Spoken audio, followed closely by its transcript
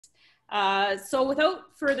So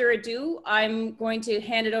without further ado, I'm going to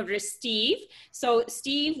hand it over to Steve. So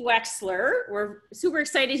Steve Wexler, we're super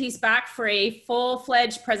excited he's back for a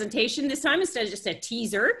full-fledged presentation this time instead of just a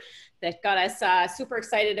teaser that got us super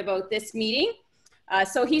excited about this meeting.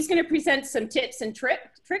 So he's going to present some tips and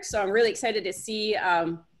tricks. So I'm really excited to see,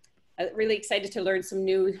 really excited to learn some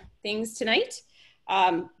new things tonight.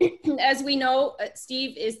 As we know,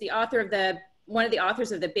 Steve is the author of one of the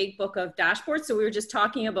authors of the Big Book of Dashboards. So we were just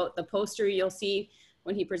talking about the poster you'll see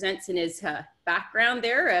when he presents in his background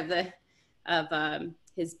there of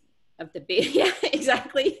the big, yeah,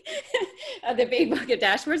 exactly, of the Big Book of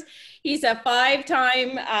Dashboards. He's a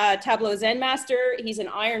 5-time Tableau Zen Master. He's an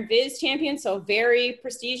Iron Viz champion, so very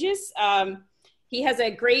prestigious. He has a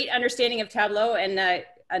great understanding of Tableau and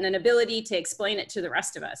an ability to explain it to the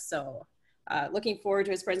rest of us. So looking forward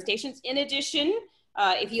to his presentations. In addition,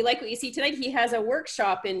 if you like what you see tonight, he has a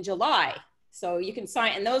workshop in July. So you can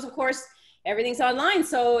sign, and those, of course, everything's online.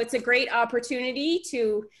 So it's a great opportunity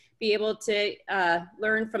to be able to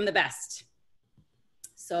learn from the best.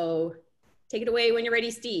 So take it away when you're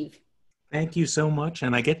ready, Steve. Thank you so much.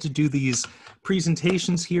 And I get to do these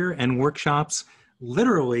presentations here and workshops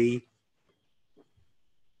literally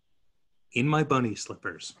in my bunny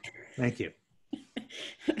slippers. Thank you.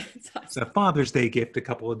 Awesome. It's a Father's Day gift a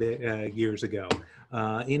couple of years ago.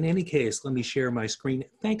 In any case, let me share my screen.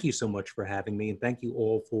 Thank you so much for having me, and thank you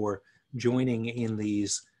all for joining in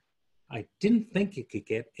these. I didn't think it could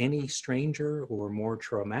get any stranger or more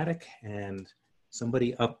traumatic, and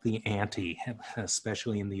somebody upped the ante,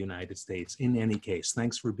 especially in the United States. In any case,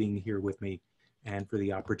 thanks for being here with me and for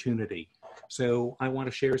the opportunity. So I want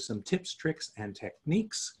to share some tips, tricks, and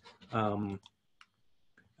techniques.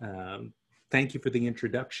 Thank you for the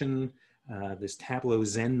introduction. This Tableau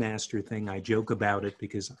Zen Master thing, I joke about it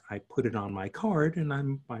because I put it on my card, and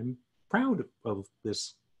I'm proud of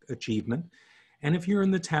this achievement. And if you're in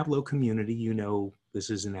the Tableau community, you know this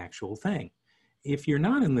is an actual thing. If you're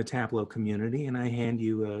not in the Tableau community and I hand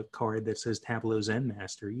you a card that says Tableau Zen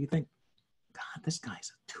Master, you think, God, this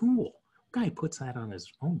guy's a tool. Guy puts that on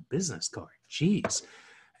his own business card. Jeez.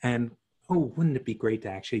 And oh, wouldn't it be great to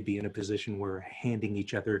actually be in a position where we're handing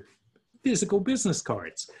each other physical business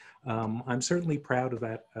cards? I'm certainly proud of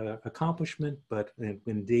that accomplishment, but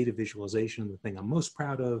in data visualization, the thing I'm most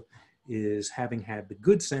proud of is having had the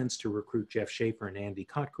good sense to recruit Jeff Schaefer and Andy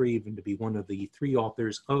Cotgreave and to be one of the 3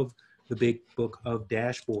 authors of the Big Book of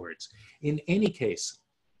Dashboards. In any case,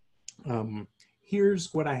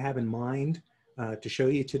 here's what I have in mind to show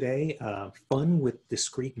you today. Fun with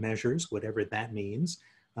discrete measures, whatever that means.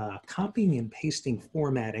 Copying and pasting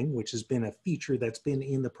formatting, which has been a feature that's been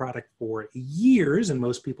in the product for years and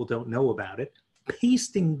most people don't know about it.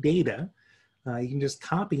 Pasting data. You can just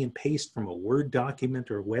copy and paste from a Word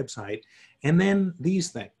document or a website. And then these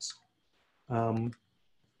things.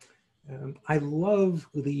 I love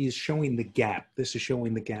these showing the gap. This is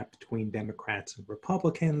showing the gap between Democrats and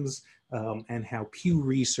Republicans and how Pew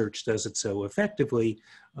Research does it so effectively.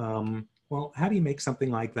 Well, how do you make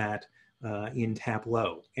something like that in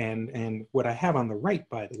Tableau? And what I have on the right,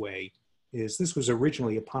 by the way, is this was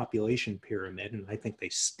originally a population pyramid, and I think they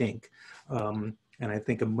stink. And I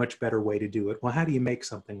think a much better way to do it, well, how do you make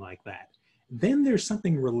something like that? Then there's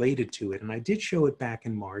something related to it, and I did show it back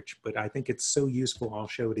in March, but I think it's so useful, I'll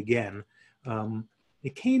show it again.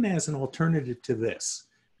 It came as an alternative to this,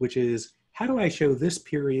 which is, how do I show this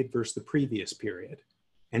period versus the previous period?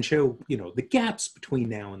 And show, you know, the gaps between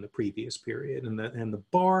now and the previous period. And the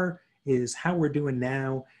bar is how we're doing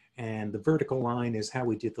now, and the vertical line is how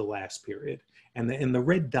we did the last period. And the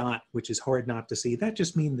red dot, which is hard not to see, that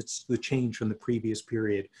just means that the change from the previous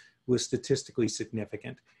period was statistically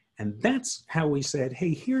significant. And that's how we said,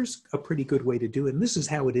 hey, here's a pretty good way to do it. And this is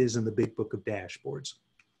how it is in the Big Book of Dashboards.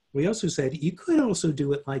 We also said, you could also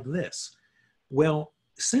do it like this. Well,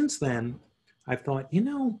 since then, I've thought, you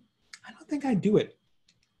know, I don't think I'd do it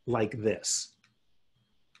like this.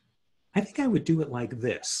 I think I would do it like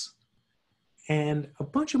this. And a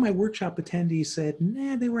bunch of my workshop attendees said,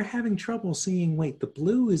 nah, they were having trouble seeing, wait, the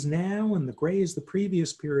blue is now and the gray is the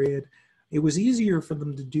previous period. It was easier for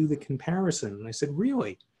them to do the comparison. And I said,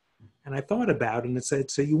 really? And I thought about it, and it said,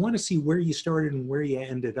 so you want to see where you started and where you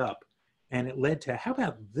ended up. And it led to, how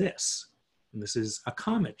about this? And this is a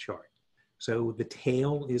comet chart. So the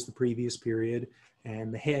tail is the previous period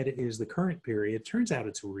and the head is the current period. Turns out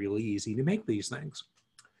it's really easy to make these things.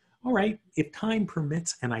 All right, if time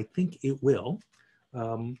permits, and I think it will,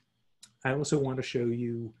 I also want to show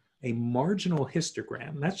you a marginal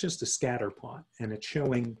histogram. That's just a scatter plot, and it's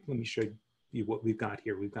showing, let me show you what we've got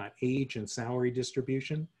here. We've got age and salary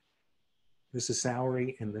distribution. This is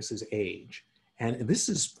salary, and this is age. And this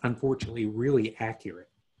is unfortunately really accurate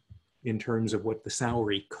in terms of what the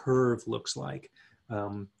salary curve looks like.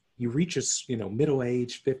 You reach middle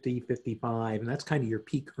age, 50, 55, and that's kind of your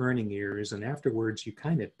peak earning years. And afterwards you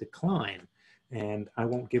kind of decline. And I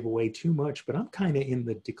won't give away too much, but I'm kind of in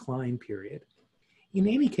the decline period. In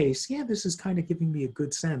any case, yeah, this is kind of giving me a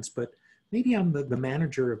good sense, but maybe I'm the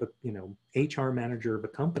manager of HR manager of a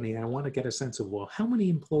company. And I want to get a sense of, well, how many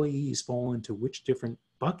employees fall into which different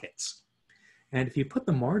buckets? And if you put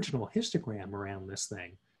the marginal histogram around this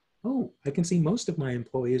thing, oh, I can see most of my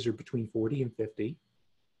employees are between 40 and 50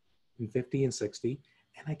 and 60.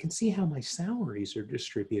 And I can see how my salaries are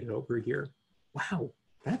distributed over here. Wow,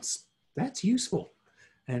 that's useful.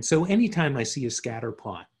 And so anytime I see a scatter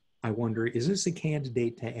plot, I wonder, is this a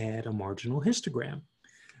candidate to add a marginal histogram?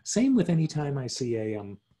 Same with any time I see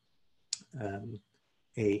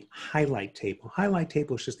a highlight table. Highlight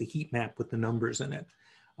table is just a heat map with the numbers in it.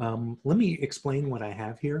 Let me explain what I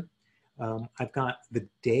have here. I've got the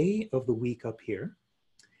day of the week up here,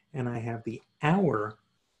 and I have the hour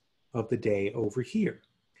of the day over here.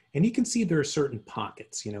 And you can see there are certain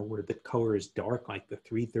pockets, where the color is dark, like the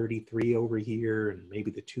 333 over here, and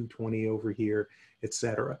maybe the 220 over here,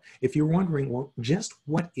 etc. If you're wondering, well, just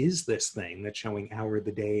what is this thing that's showing hour of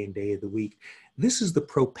the day and day of the week? This is the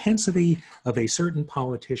propensity of a certain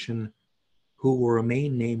politician who will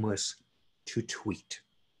remain nameless to tweet.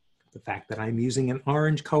 The fact that I'm using an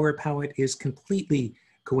orange color palette is completely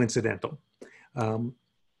coincidental.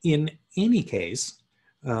 In any case,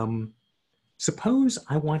 suppose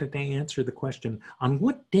I wanted to answer the question, on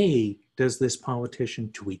what day does this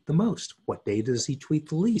politician tweet the most? What day does he tweet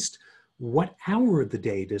the least? What hour of the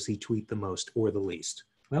day does he tweet the most or the least?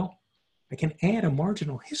 Well, I can add a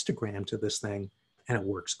marginal histogram to this thing and it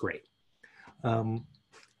works great.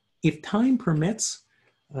 If time permits,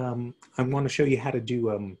 I want to show you how to do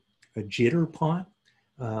a jitter plot.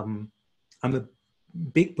 I'm a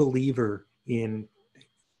big believer in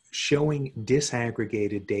showing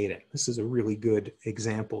disaggregated data. This is a really good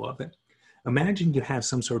example of it. Imagine you have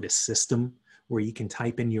some sort of system where you can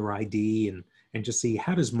type in your ID and just see,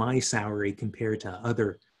 how does my salary compare to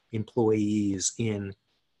other employees in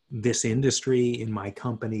this industry, in my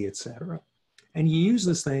company, etc. And you use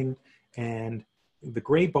this thing, and the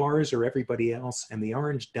gray bars are everybody else, and the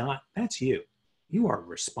orange dot, that's you. You are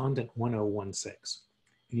respondent 1016.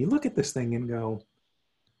 And you look at this thing and go,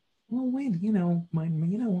 well, wait,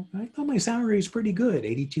 I thought my salary is pretty good,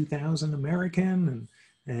 82,000 American,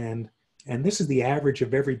 and this is the average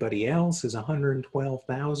of everybody else is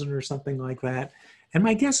 112,000 or something like that. And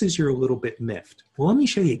my guess is you're a little bit miffed. Well, let me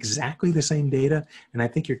show you exactly the same data, and I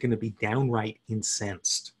think you're going to be downright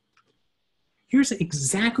incensed. Here's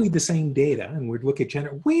exactly the same data, and we'd look at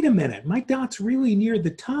wait a minute, my dot's really near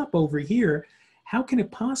the top over here. How can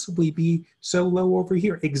it possibly be so low over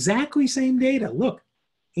here? Exactly same data. Look,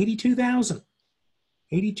 82,000.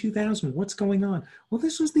 82,000, what's going on? Well,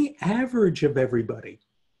 this was the average of everybody.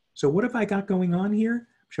 So what have I got going on here?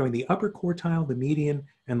 I'm showing the upper quartile, the median,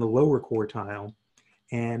 and the lower quartile.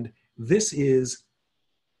 And this is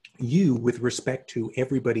you with respect to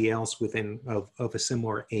everybody else within of a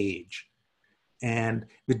similar age. And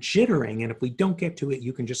the jittering, and if we don't get to it,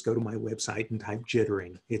 you can just go to my website and type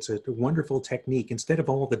jittering. It's a wonderful technique. Instead of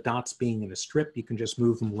all the dots being in a strip, you can just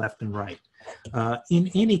move them left and right. In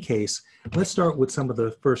any case, let's start with some of the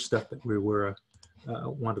first stuff that we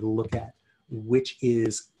wanted to look at, which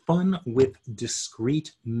is fun with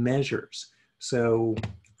discrete measures. So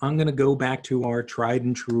I'm going to go back to our tried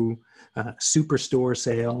and true superstore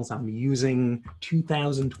sales. I'm using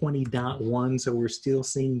 2020.1, so we're still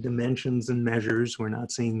seeing dimensions and measures. We're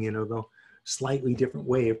not seeing, the slightly different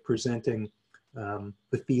way of presenting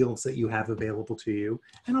the fields that you have available to you.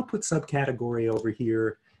 And I'll put subcategory over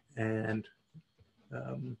here, and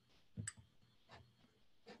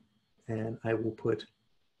I will put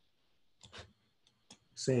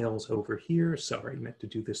sales over here. Sorry, I meant to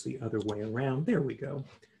do this the other way around. There we go.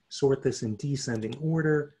 Sort this in descending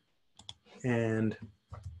order. And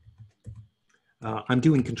I'm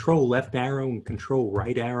doing control left arrow and control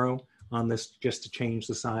right arrow on this just to change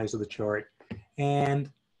the size of the chart.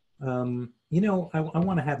 And, I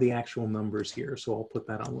want to have the actual numbers here, so I'll put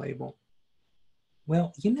that on label.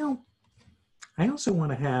 Well, I also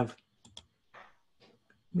want to have,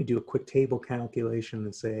 let me do a quick table calculation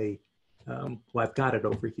and say, well, I've got it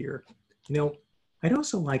over here. I'd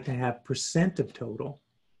also like to have percent of total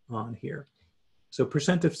on here. So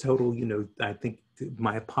percent of total, I think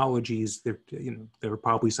my apologies, there are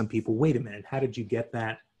probably some people, wait a minute, how did you get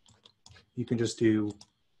that? You can just do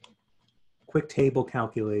quick table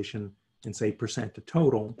calculation and say percent of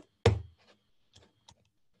total.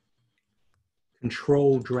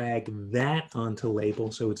 control drag that onto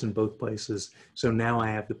label so it's in both places. So now I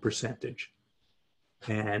have the percentage.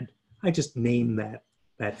 And I just name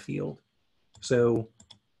that field. So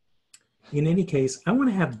in any case, I want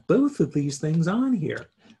to have both of these things on here.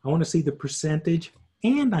 I want to see the percentage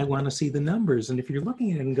and I want to see the numbers. And if you're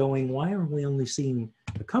looking at it and going, why are we only seeing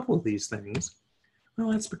a couple of these things?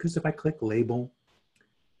 Well, that's because if I click label,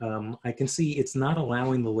 I can see it's not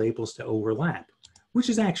allowing the labels to overlap, which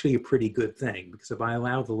is actually a pretty good thing, because if I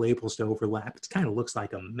allow the labels to overlap, it kind of looks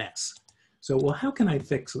like a mess. So, well, how can I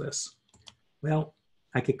fix this? Well,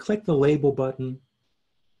 I could click the label button.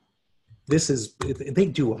 They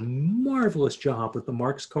do a marvelous job with the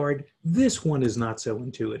marks card. This one is not so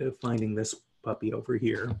intuitive, finding this puppy over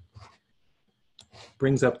here.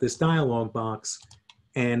 Brings up this dialog box,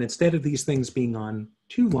 and instead of these things being on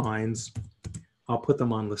 2 lines, I'll put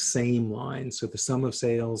them on the same line. So the sum of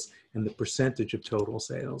sales and the percentage of total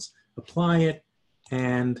sales. Apply it,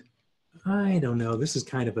 and I don't know, this is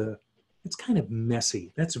it's kind of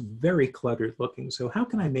messy. That's very cluttered looking. So how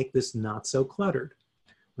can I make this not so cluttered?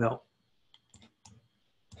 Well,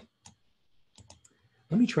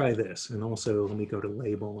 let me try this. And also let me go to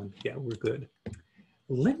label, and yeah, we're good.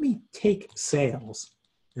 Let me take sales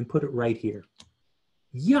and put it right here.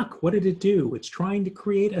 Yuck, what did it do? It's trying to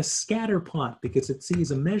create a scatter plot because it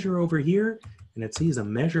sees a measure over here and it sees a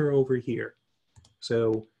measure over here.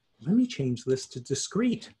 So let me change this to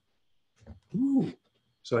discrete. Ooh.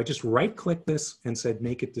 So I just right click this and said,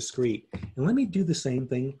 make it discrete. And let me do the same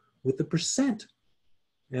thing with the percent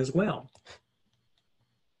as well.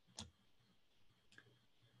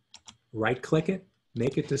 Right click it,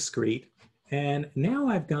 make it discrete. And now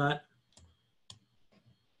I've got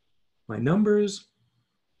my numbers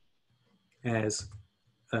as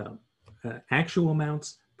actual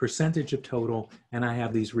amounts, percentage of total, and I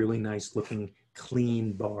have these really nice looking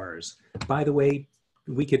clean bars. By the way,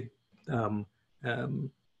 we could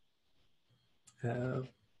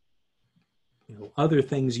other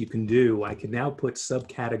things you can do. I can now put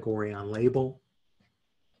subcategory on label,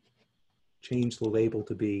 change the label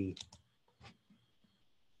to be,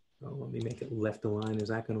 oh, let me make it left align. Is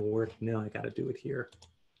that going to work? No, I got to do it here.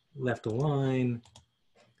 Left align,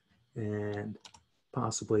 and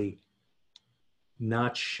possibly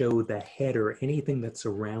not show the header. Anything that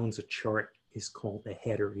surrounds a chart is called the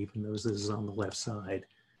header, even though this is on the left side.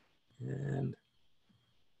 And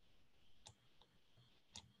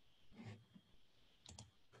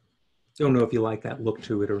don't know if you like that look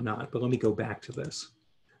to it or not, but let me go back to this.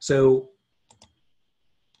 So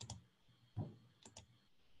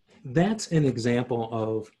that's an example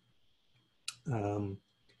of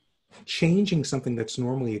changing something that's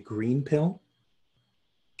normally a green pill,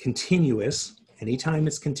 continuous. Anytime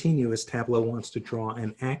it's continuous, Tableau wants to draw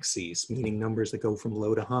an axis, meaning numbers that go from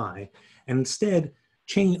low to high, and instead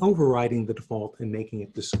overriding the default and making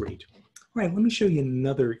it discrete. All right, let me show you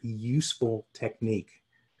another useful technique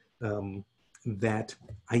that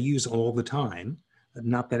I use all the time.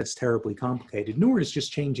 Not that it's terribly complicated, nor is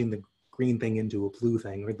just changing the green thing into a blue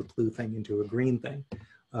thing or the blue thing into a green thing.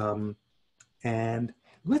 And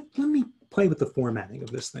let me play with the formatting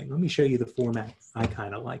of this thing. Let me show you the format I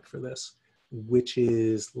kind of like for this, which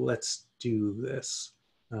is, let's do this.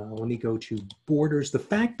 Let me go to borders. The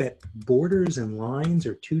fact that borders and lines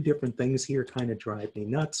are 2 different things here kind of drive me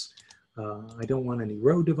nuts. I don't want any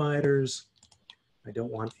row dividers. I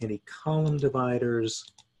don't want any column dividers.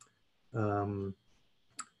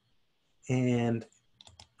 And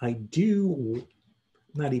I do,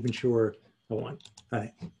 not even sure I want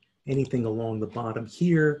anything along the bottom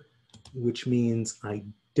here, which means I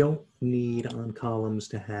don't need on columns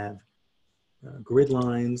to have grid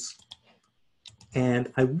lines.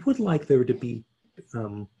 And I would like there to be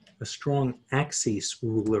a strong axis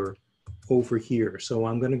ruler over here. So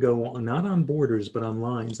I'm going to go not on borders, but on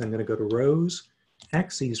lines. I'm going to go to rows,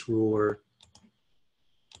 axis ruler,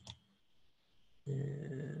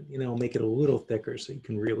 and make it a little thicker so you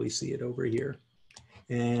can really see it over here.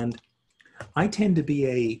 And I tend to be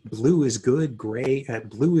a blue is good,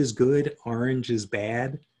 blue is good, orange is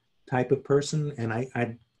bad type of person.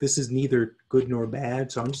 And this is neither good nor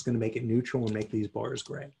bad, so I'm just going to make it neutral and make these bars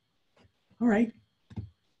gray. All right.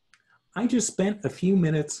 I just spent a few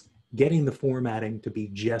minutes getting the formatting to be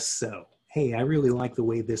just so. Hey, I really like the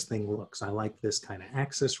way this thing looks. I like this kind of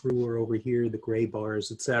axis ruler over here, the gray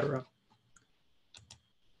bars, etc.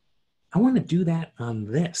 I want to do that on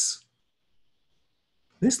this.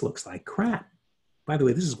 This looks like crap. By the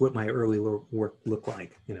way, this is what my early work looked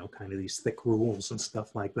like, kind of these thick rules and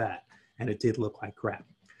stuff like that. And it did look like crap.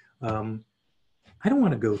 I don't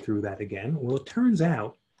want to go through that again. Well, it turns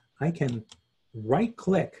out I can right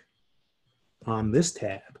click on this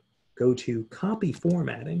tab, go to Copy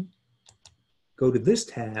Formatting, go to this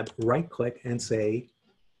tab, right-click, and say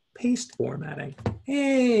Paste Formatting.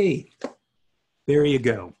 Hey, there you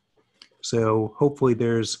go. So hopefully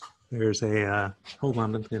there's a, hold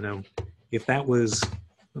on, you know, if that was,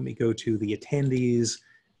 let me go to the attendees,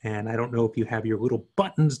 and I don't know if you have your little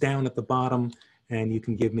buttons down at the bottom, and you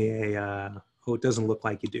can give me a, oh, it doesn't look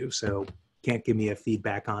like you do, so can't give me a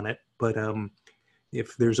feedback on it. But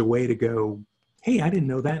if there's a way to go, hey, I didn't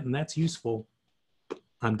know that, and that's useful,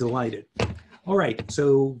 I'm delighted. All right,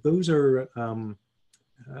 so those are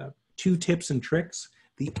 2 tips and tricks.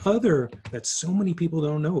 The other that so many people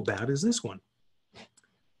don't know about is this one.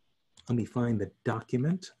 Let me find the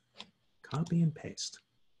document, copy and paste.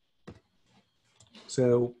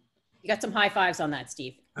 So. You got some high fives on that,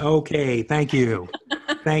 Steve. Okay, thank you.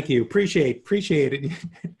 Thank you, appreciate it.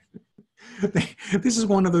 This is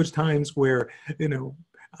one of those times where, you know,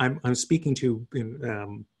 I'm speaking to,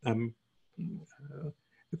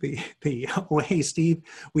 oh, hey, Steve,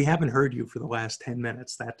 we haven't heard you for the last 10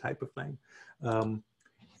 minutes, that type of thing.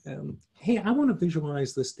 Hey, I want to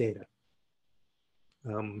visualize this data.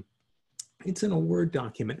 It's in a Word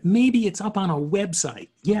document. Maybe it's up on a website.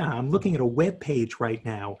 Yeah, I'm looking at a web page right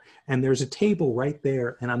now, and there's a table right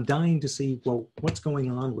there, and I'm dying to see, well, what's going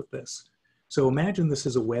on with this? So imagine this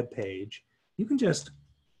is a web page. You can just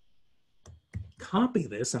copy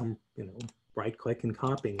this. I'm, you know, right-click and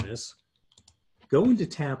copying this. Go into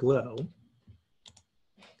Tableau,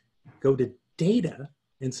 go to Data,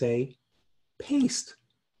 and say, Paste.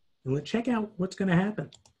 And let's check out what's going to happen.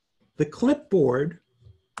 The clipboard,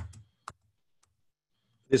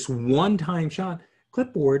 this one-time shot,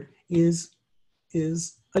 clipboard is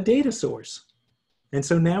a data source. And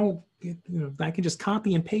so now, you know, I can just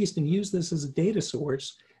copy and paste and use this as a data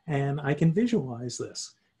source, and I can visualize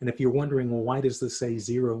this. And if you're wondering, well, why does this say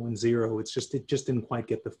 0 and 0? It's just, it just didn't quite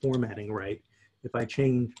get the formatting right. If I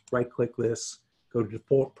change, right-click this, go to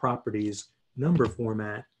Default Properties, Number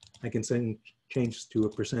Format, I can change to a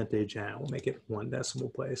percentage, and I'll make it 1 decimal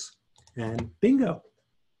place. And bingo.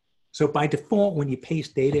 So by default, when you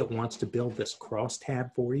paste data, it wants to build this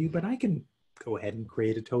crosstab for you, but I can go ahead and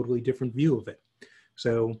create a totally different view of it.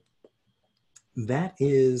 So that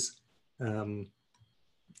is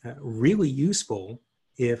really useful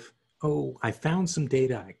if, oh, I found some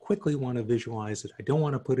data, I quickly want to visualize it. I don't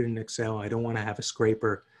want to put it in Excel. I don't want to have a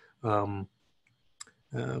scraper.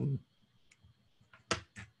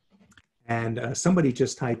 Somebody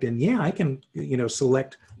just typed in, yeah, I can, you know,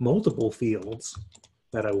 select multiple fields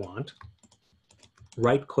that I want,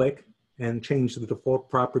 right click, and change the default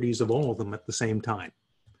properties of all of them at the same time.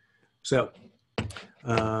 So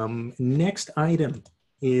next item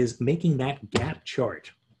is making that gap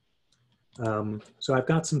chart. So I've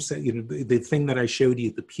got some, you know, the thing that I showed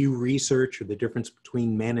you, the Pew Research, or the difference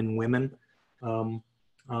between men and women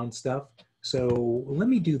on stuff. So let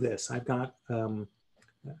me do this. I've got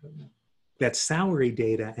that salary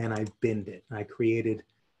data, and I binned it. I created,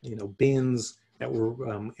 you know, bins that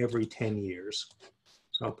were every 10 years.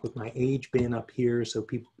 So I'll put my age bin up here, so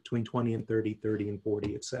people between 20 and 30, 30 and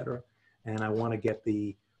 40, et cetera. And I want to get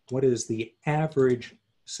the, what is the average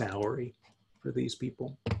salary for these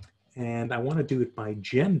people? And I want to do it by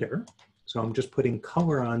gender. So I'm just putting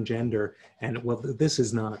color on gender. And well, this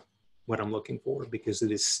is not what I'm looking for, because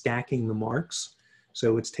it is stacking the marks.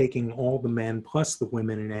 So it's taking all the men plus the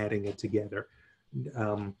women and adding it together.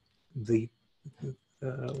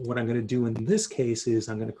 What I'm going to do in this case is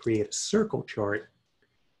I'm going to create a circle chart.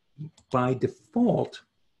 By default,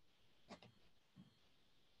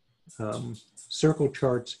 circle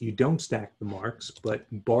charts, you don't stack the marks, but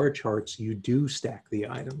bar charts, you do stack the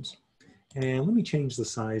items. And let me change the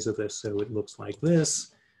size of this so it looks like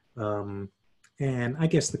this. And I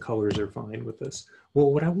guess the colors are fine with this.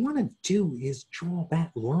 Well, what I want to do is draw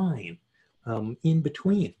that line in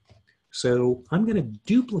between. So I'm going to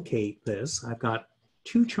duplicate this. I've got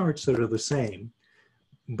 2 charts that are the same,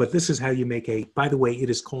 but this is how you make a, by the way, it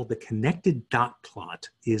is called the connected dot plot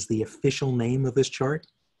is the official name of this chart.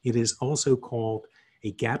 It is also called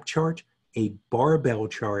a gap chart, a barbell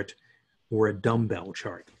chart, or a dumbbell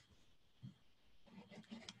chart.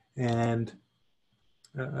 And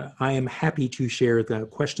I am happy to share the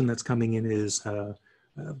question that's coming in is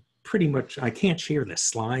pretty much, I can't share the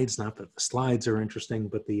slides, not that the slides are interesting,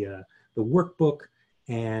 but the workbook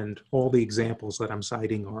and all the examples that I'm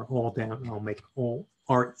citing are all down. I'll make all,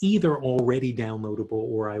 are either already downloadable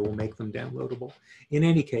or I will make them downloadable. In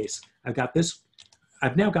any case, I've got this,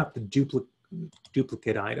 I've now got the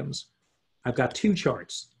duplicate items. I've got 2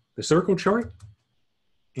 charts, the circle chart,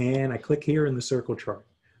 and I click here in the circle chart.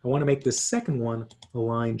 I want to make the second one a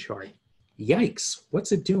line chart. Yikes,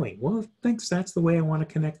 what's it doing? Well, it thinks that's the way I want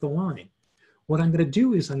to connect the line. What I'm going to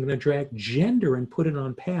do is I'm going to drag gender and put it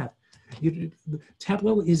on path.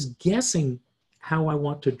 Tableau is guessing how I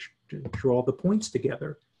want to draw the points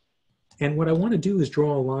together. And what I want to do is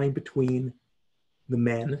draw a line between the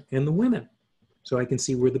men and the women so I can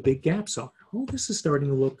see where the big gaps are. Oh, this is starting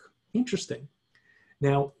to look interesting.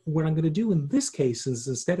 Now, what I'm going to do in this case is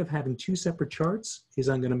instead of having two separate charts is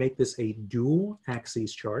I'm going to make this a dual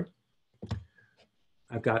axes chart.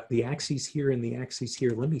 I've got the axes here and the axes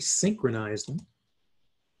here. Let me synchronize them,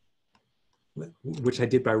 which I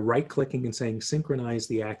did by right-clicking and saying synchronize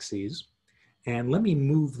the axes. And let me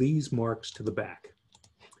move these marks to the back.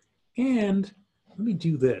 And let me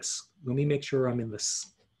do this. Let me make sure I'm in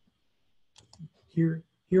this. Here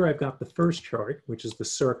I've got the first chart, which is the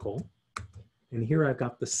circle. And here I've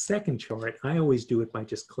got the second chart. I always do it by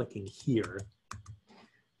just clicking here.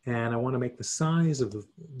 And I want to make the size of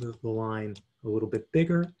the line a little bit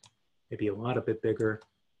bigger, maybe a lot a bit bigger.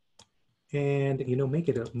 And, you know, make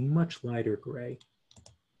it a much lighter gray.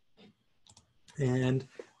 And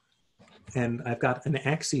I've got an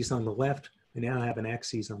axis on the left, and now I have an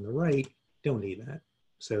axis on the right. Don't need that.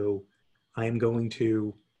 So I'm going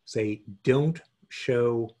to say, don't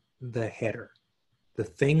show the header. The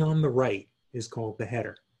thing on the right is called the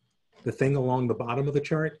header. The thing along the bottom of the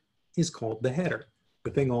chart is called the header.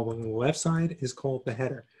 The thing along the left side is called the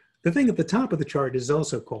header. The thing at the top of the chart is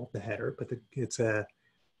also called the header, but it's a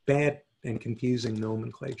bad and confusing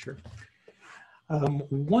nomenclature.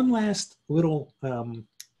 One last little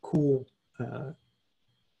cool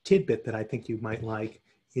tidbit that I think you might like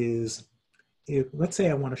is, let's say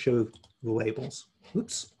I want to show the labels.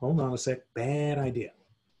 Oops, hold on a sec, bad idea.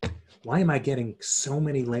 Why am I getting so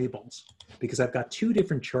many labels? Because I've got two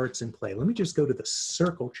different charts in play. Let me just go to the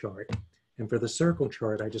circle chart. And for the circle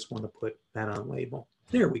chart, I just want to put that on label.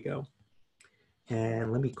 There we go.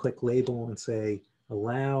 And let me click label and say,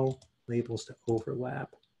 allow labels to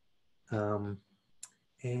overlap. And,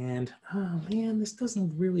 oh man, this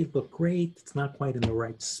doesn't really look great. It's not quite in the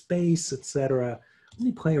right space, etc. Let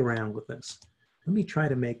me play around with this. Let me try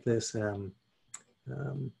to make this,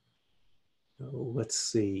 let's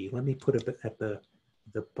see. Let me put it at the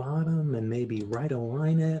bottom and maybe right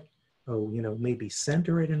align it. Oh, you know, maybe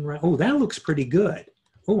center it and right. Oh, that looks pretty good.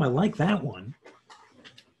 Oh, I like that one.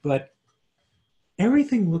 But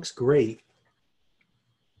everything looks great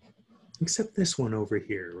except this one over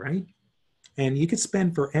here, right? And you could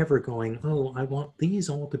spend forever going, oh, I want these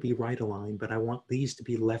all to be right aligned, but I want these to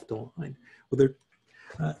be left aligned. Well,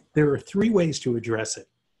 there are three ways to address it.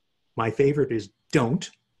 My favorite is don't.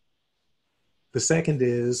 The second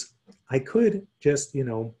is I could just, you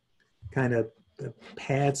know, kind of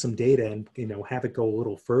pad some data and, you know, have it go a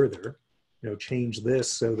little further, you know, change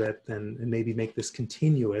this so that then, and maybe make this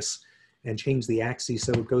continuous and change the axis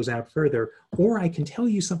so it goes out further. Or I can tell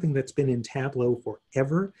you something that's been in Tableau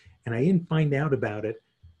forever, and I didn't find out about it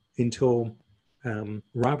until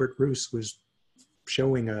Robert Roos was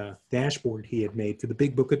showing a dashboard he had made for the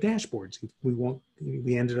Big Book of Dashboards.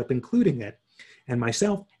 We ended up including it. And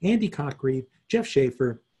myself, Andy Cockreeve, Jeff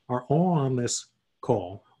Schaefer are all on this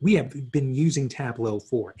call. We have been using Tableau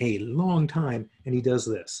for a long time, and he does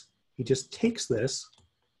this. He just takes this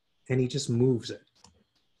and he just moves it.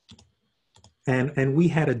 And we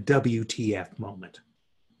had a WTF moment.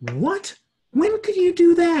 What? When could you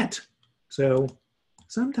do that? So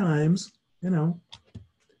sometimes, you know,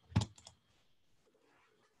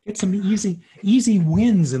 get some easy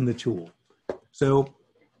wins in the tool. So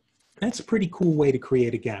that's a pretty cool way to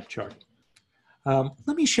create a gap chart.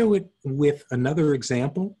 Let me show it with another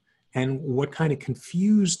example and what kind of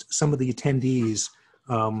confused some of the attendees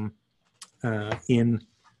in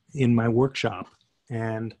my workshop,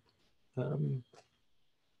 and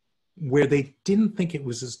where they didn't think it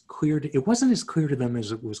was as clear to, it wasn't as clear to them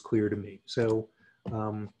as it was clear to me. So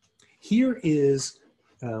here is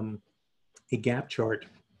a gap chart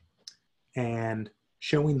and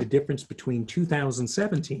showing the difference between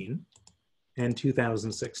 2017 and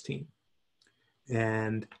 2016.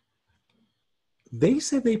 And they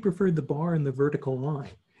said they preferred the bar and the vertical line.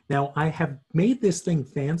 Now, I have made this thing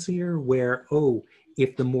fancier where, oh,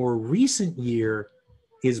 if the more recent year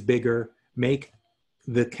is bigger, make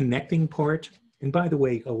the connecting part. And by the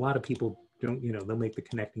way, a lot of people don't, you know, they'll make the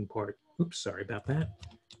connecting part. Oops, sorry about that.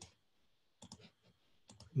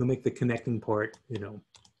 They'll make the connecting part, you know.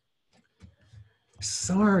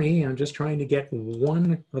 Sorry, I'm just trying to get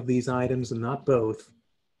one of these items and not both.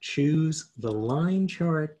 Choose the line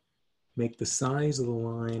chart, make the size of the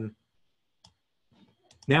line.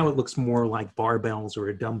 Now it looks more like barbells or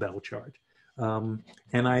a dumbbell chart. And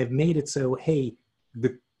I've made it so, hey,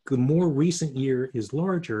 the the more recent year is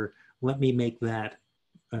larger, let me make that,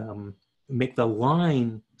 make the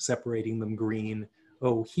line separating them green.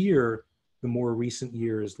 Oh, here, the more recent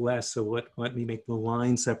year is less, so let me make the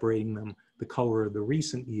line separating them the color of the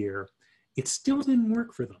recent year. It still didn't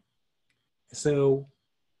work for them. So,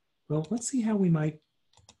 well, let's see how we might,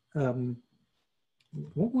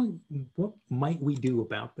 what might we do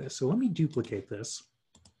about this? So let me duplicate this.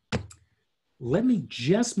 Let me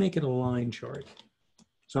just make it a line chart.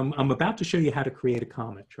 So I'm about to show you how to create a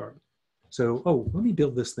comment chart. So, oh, let me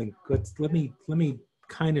build this thing. Let me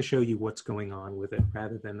kind of show you what's going on with it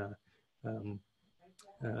rather than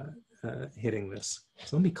hitting this.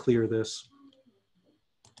 So let me clear this.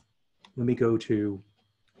 Let me go to,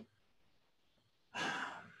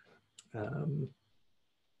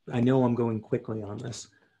 I know I'm going quickly on this.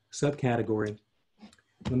 Subcategory.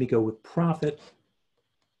 Let me go with profit.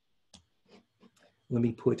 Let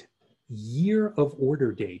me put year of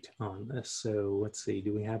order date on this. So let's see,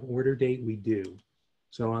 do we have order date? We do.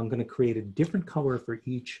 So I'm going to create a different color for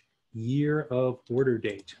each year of order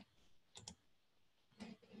date.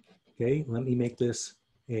 Okay, let me make this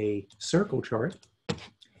a circle chart.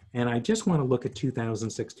 And I just want to look at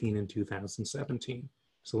 2016 and 2017.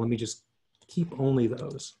 So let me just keep only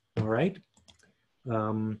those, all right?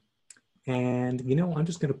 And you know, I'm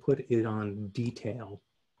just going to put it on detail.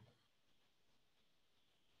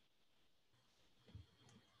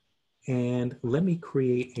 And let me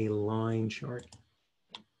create a line chart.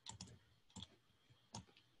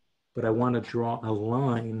 But I want to draw a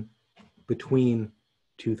line between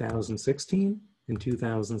 2016 and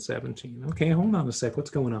 2017. Okay, hold on a sec, what's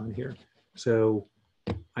going on here? So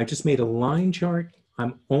I just made a line chart.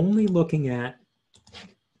 I'm only looking at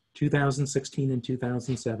 2016 and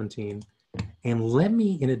 2017. And let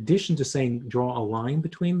me, in addition to saying draw a line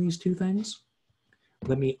between these two things,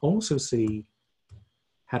 let me also see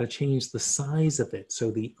how to change the size of it. So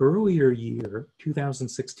the earlier year,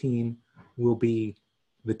 2016, will be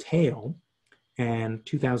the tail, and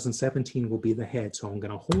 2017 will be the head. So I'm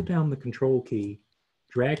going to hold down the control key,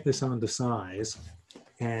 drag this onto size,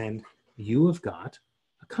 and you have got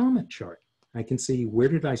a comment chart. I can see where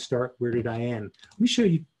did I start, where did I end. Let me show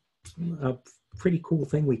you a pretty cool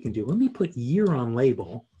thing we can do. Let me put year on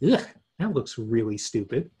label. Ugh, that looks really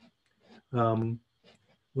stupid.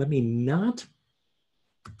 Let me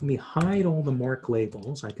hide all the mark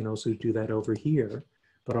labels. I can also do that over here,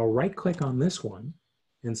 but I'll right click on this one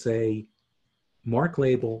and say mark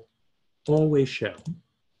label, always show.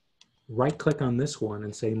 Right click on this one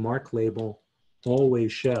and say mark label,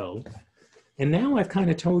 always show. And now I've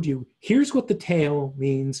kind of told you, here's what the tail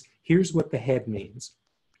means, here's what the head means.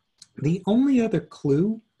 The only other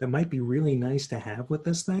clue that might be really nice to have with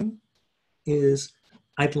this thing is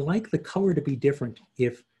I'd like the color to be different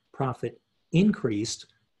if profit increased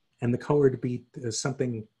and the color to be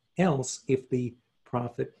something else if the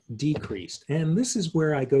profit decreased. And this is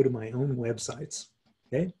where I go to my own websites,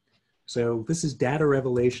 okay? So this is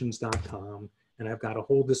datarevelations.com, and I've got a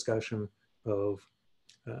whole discussion of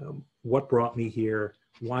what brought me here,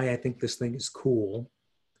 why I think this thing is cool,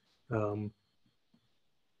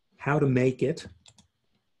 how to make it,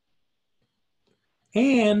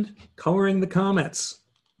 and coloring the comments.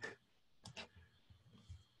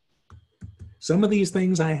 Some of these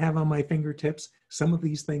things I have on my fingertips, some of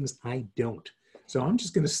these things I don't. So I'm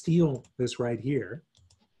just going to steal this right here,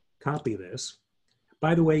 copy this.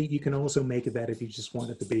 By the way, you can also make it that if you just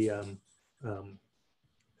want it to be,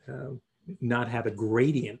 not have a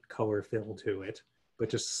gradient color fill to it, but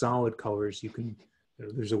just solid colors, you can,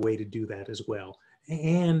 there's a way to do that as well.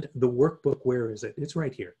 And the workbook, where is it? It's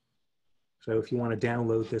right here. So if you want to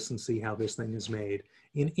download this and see how this thing is made.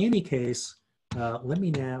 In any case, let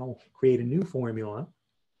me now create a new formula.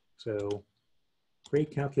 So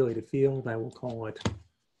create calculated field, I will call it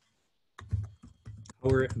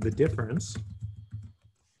color the difference.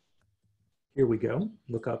 Here we go,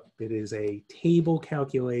 look up, it is a table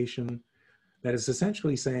calculation that is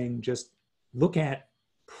essentially saying just look at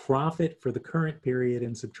profit for the current period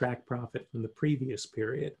and subtract profit from the previous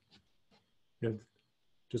period. You know,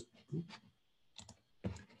 just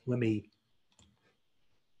let me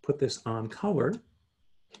put this on color,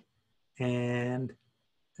 and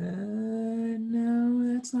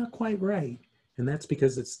no, that's not quite right. And that's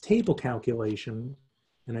because it's table calculation,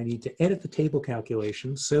 and I need to edit the table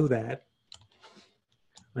calculation so that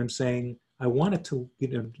I'm saying I want it to, you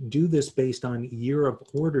know, do this based on year of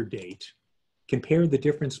order date, compare the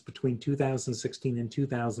difference between 2016 and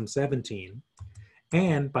 2017.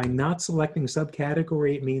 And by not selecting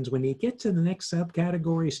subcategory, it means when you get to the next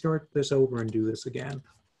subcategory, start this over and do this again.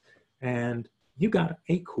 And you got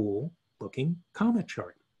a cool looking comment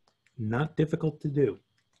chart. not difficult to do.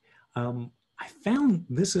 I found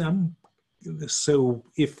this, so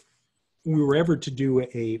if we were ever to do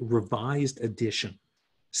a revised edition,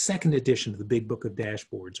 second edition of the Big Book of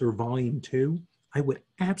Dashboards, or volume 2, I would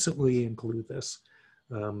absolutely include this.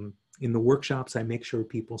 In the workshops, I make sure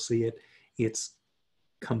people see it. It's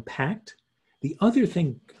compact. The other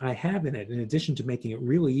thing I have in it, in addition to making it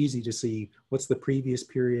really easy to see what's the previous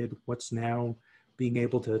period, what's now, being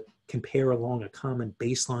able to compare along a common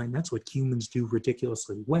baseline, that's what humans do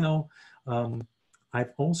ridiculously well.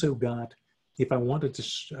 I've also got, if I wanted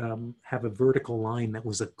to have a vertical line that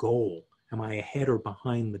was a goal, am I ahead or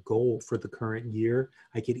behind the goal for the current year,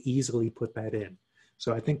 I could easily put that in.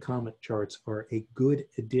 So I think comet charts are a good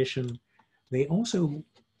addition. They also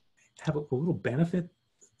have a little benefit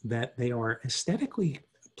that they are aesthetically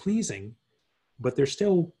pleasing, but they're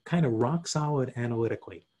still kind of rock solid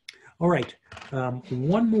analytically. All right,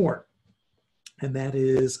 one more, and that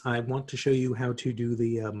is I want to show you how to do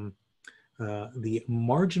the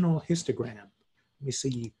marginal histogram. Let me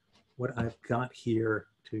see what I've got here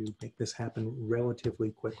to make this happen relatively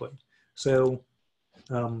quickly. So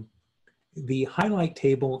the highlight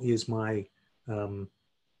table is my,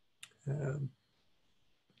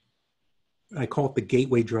 I call it the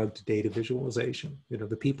gateway drug to data visualization. You know,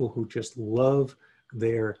 the people who just love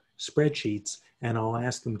their spreadsheets, and I'll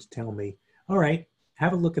ask them to tell me, all right,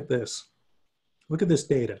 have a look at this. Look at this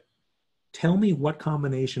data. Tell me what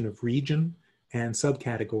combination of region and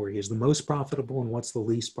subcategory is the most profitable and what's the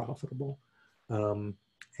least profitable.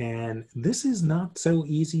 And this is not so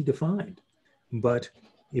easy to find, but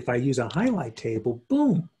if I use a highlight table,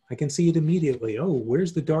 boom, I can see it immediately. Oh,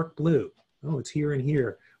 where's the dark blue? Oh, it's here and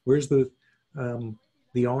here. Where's the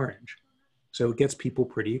orange? So it gets people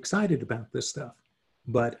pretty excited about this stuff.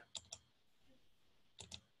 But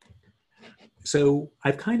so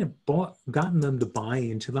I've kind of gotten them to buy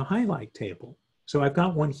into the highlight table. So I've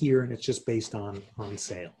got one here and it's just based on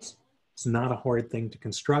sales. It's not a hard thing to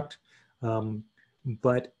construct.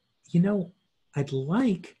 But, you know, I'd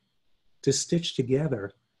like to stitch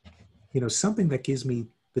together, you know, something that gives me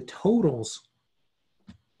the totals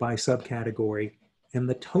by subcategory and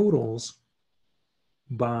the totals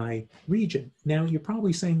by region. Now, you're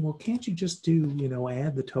probably saying, well, can't you just do, you know,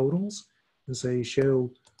 add the totals and say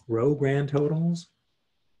show row grand totals,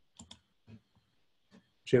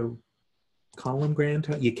 show column grand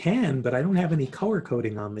totals? You can, but I don't have any color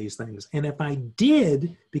coding on these things. And if I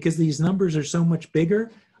did, because these numbers are so much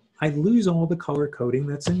bigger, I lose all the color coding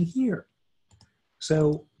that's in here.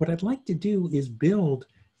 So what I'd like to do is build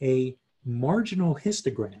a marginal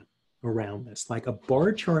histogram around this, like a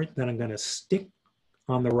bar chart that I'm going to stick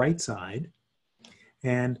on the right side,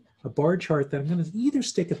 and a bar chart that I'm going to either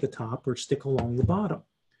stick at the top or stick along the bottom.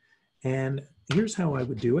 And here's how I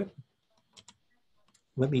would do it.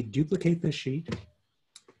 Let me duplicate this sheet.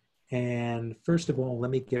 And first of all,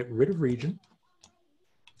 let me get rid of region.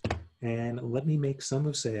 And let me make sum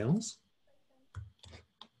of sales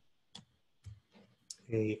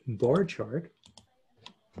a bar chart.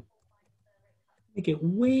 Make it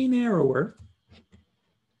way narrower.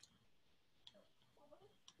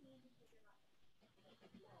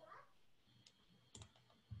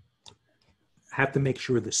 Have to make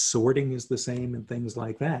sure the sorting is the same and things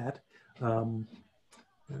like that.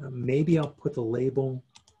 Maybe I'll put the label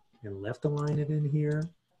and left align it in here.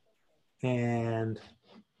 And,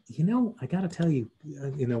 you know, I got to tell you,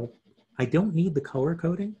 you know, I don't need the color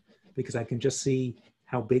coding because I can just see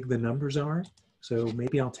how big the numbers are. So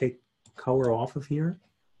maybe I'll take color off of here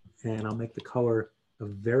and I'll make the color a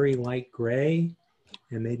very light gray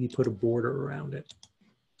and maybe put a border around it,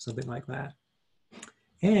 something like that.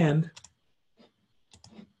 And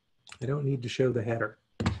I don't need to show the header.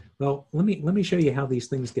 Well, let me show you how these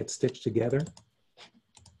things get stitched together.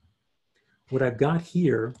 What I've got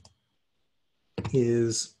here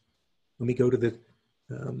is, let me go to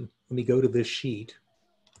this sheet,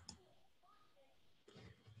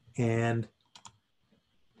 and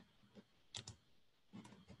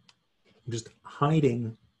I'm just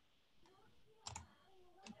hiding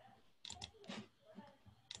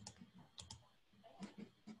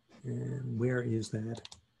and where is that?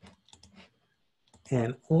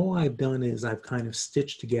 And all I've done is I've kind of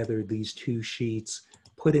stitched together these two sheets,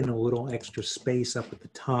 put in a little extra space up at the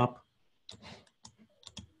top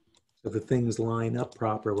so the things line up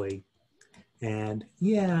properly. And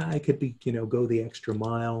yeah, I could be, you know, go the extra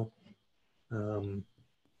mile.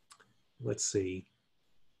 Let's see.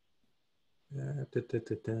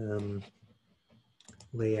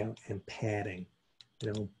 Layout and padding.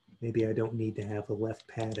 You know, maybe I don't need to have the left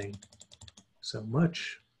padding so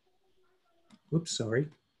much. Whoops, sorry.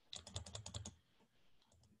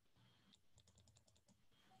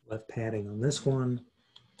 left padding on this one,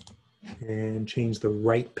 and change the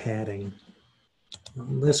right padding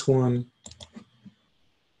on this one,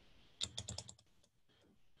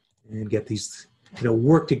 and get these,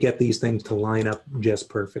 work to get these things to line up just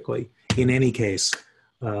perfectly. In any case,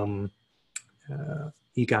 you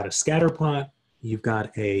got a scatter plot, you've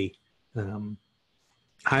got a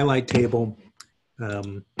highlight table.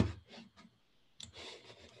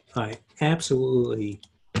 I absolutely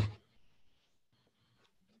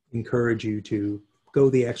encourage you to go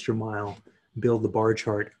the extra mile, build the bar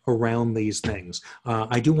chart around these things.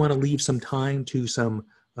 I do want to leave some time to some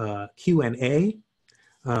Q&A,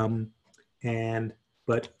 but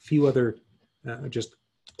a few other just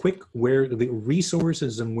quick where the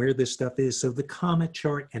resources and where this stuff is. So the comet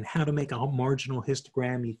chart and how to make a marginal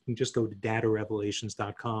histogram, you can just go to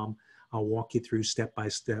datarevelations.com. I'll walk you through step by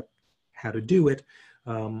step how to do it.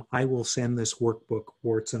 I will send this workbook,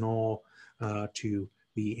 warts and all, to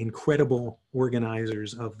the incredible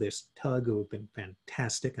organizers of this tug who have been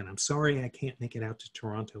fantastic. And I'm sorry I can't make it out to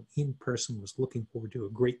Toronto in person. Was looking forward to a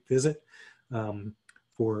great visit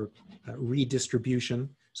for redistribution.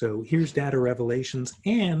 So here's Data Revelations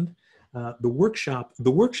and the workshop.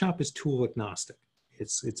 The workshop is tool agnostic.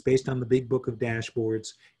 It's based on the big book of dashboards.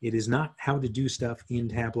 It is not how to do stuff in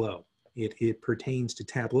Tableau. It pertains to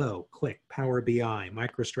Tableau, Click, Power BI,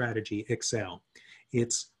 MicroStrategy, Excel.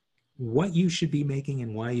 It's what you should be making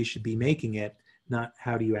and why you should be making it, not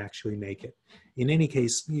how do you actually make it. In any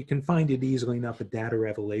case, you can find it easily enough at Data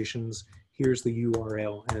Revelations. Here's the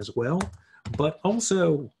URL as well. But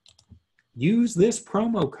also use this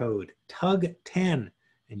promo code, TUG10,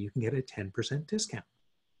 and you can get a 10% discount.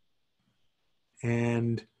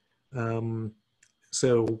 And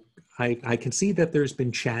so I can see that there's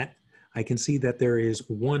been chat. I can see that there is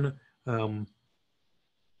one,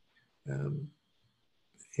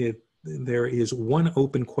 there is one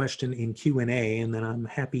open question in Q&A, and then I'm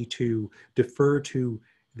happy to defer to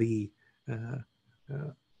the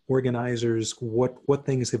organizers what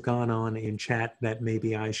things have gone on in chat that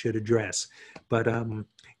maybe I should address. But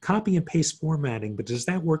copy and paste formatting, but does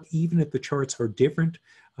that work even if the charts are different?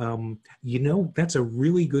 That's a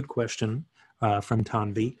really good question from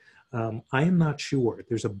Tanvi. I am not sure.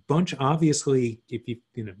 There's a bunch, obviously, if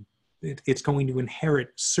it's going to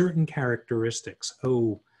inherit certain characteristics.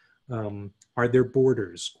 Are there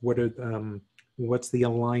borders? What's the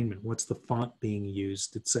alignment? What's the font being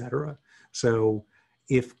used, etc. So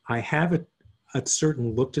if I have a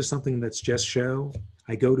certain look to something that's just show,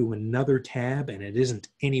 I go to another tab and it isn't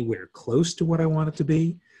anywhere close to what I want it to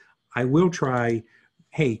be, I will try,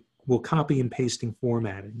 hey, will copy and pasting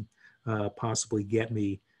formatting possibly get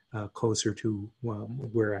me closer to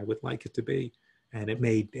where I would like it to be? And it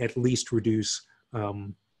may at least reduce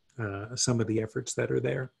some of the efforts that are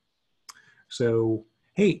there. So,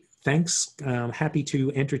 hey, thanks. Happy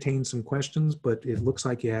to entertain some questions, but it looks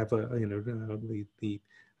like you have the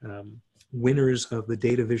winners of the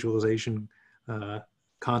data visualization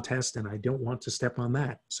contest, and I don't want to step on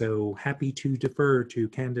that. So happy to defer to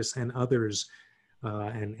Candace and others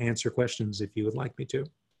and answer questions if you would like me to.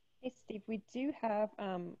 Hey, Steve, we do have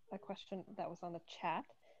a question that was on the chat,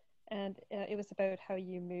 and it was about how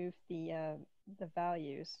you move the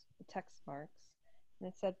values, the text marks. And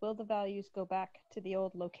it said, will the values go back to the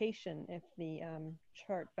old location if the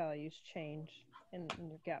chart values change in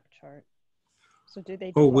your gap chart? So do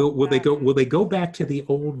they? Oh, will they go back to the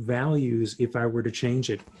old values if I were to change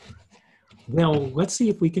it? Well, let's see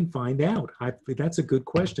if we can find out. That's a good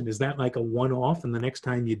question. Is that like a one-off, and the next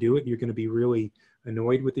time you do it, you're going to be really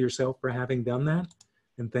annoyed with yourself for having done that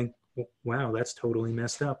and think, wow, that's totally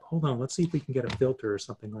messed up. Hold on, let's see if we can get a filter or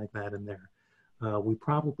something like that in there. We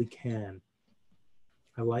probably can.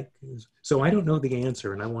 So I don't know the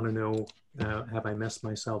answer, and I want to know, have I messed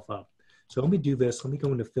myself up? So let me do this. Let me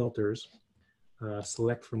go into filters,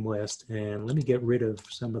 select from list, and let me get rid of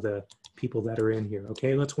some of the people that are in here.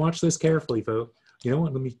 Okay, let's watch this carefully, folks. You know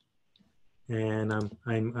what? And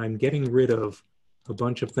I'm getting rid of a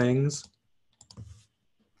bunch of things,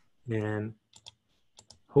 and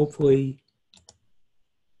hopefully,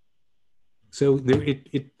 so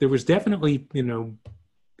there was definitely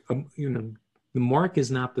the mark is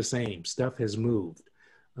not the same. Stuff has moved.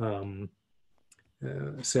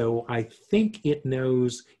 So I think it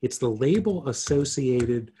knows it's the label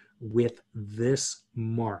associated with this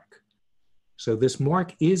mark. So this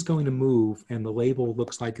mark is going to move, and the label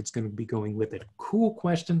looks like it's going to be going with it. Cool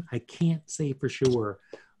question. I can't say for sure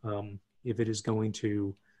if it is going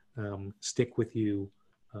to stick with you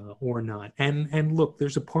or not. And look,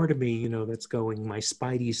 there's a part of me, that's going, my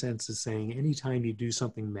spidey sense is saying anytime you do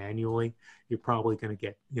something manually, you're probably going to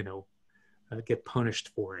get, get punished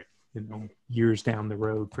for it, you know, years down the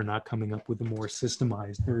road for not coming up with a more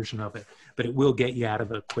systemized version of it. But it will get you out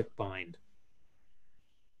of a quick bind.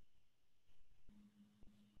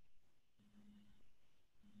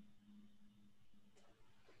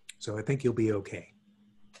 So I think you'll be okay.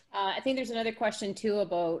 I think there's another question too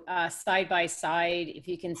about side by side, if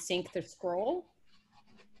you can sync the scroll.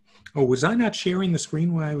 Oh, was I not sharing the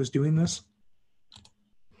screen while I was doing this?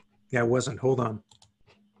 Yeah, I wasn't. Hold on.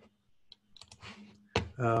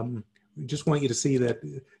 Just want you to see that.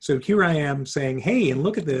 So here I am saying, hey, and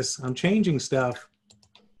look at this. I'm changing stuff.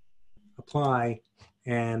 Apply,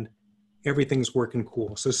 and everything's working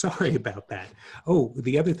cool. So sorry about that. Oh,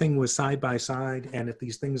 the other thing was side by side, and if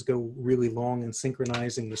these things go really long and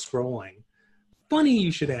synchronizing the scrolling. Funny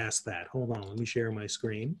you should ask that. Hold on, let me share my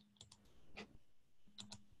screen.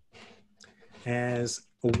 As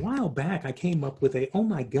a while back, I came up with a, oh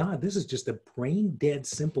my God, this is just a brain dead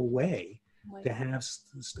simple way to have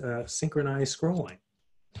synchronized scrolling.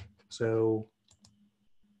 So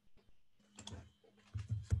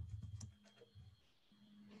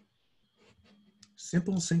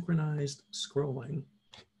simple synchronized scrolling.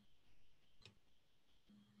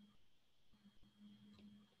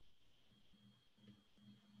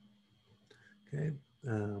 Okay,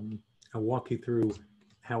 I'll walk you through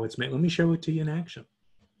how it's made. Let me show it to you in action.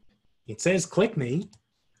 It says click me.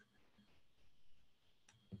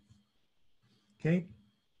 Okay,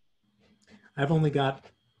 I've only got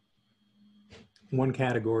one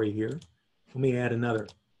category here. Let me add another.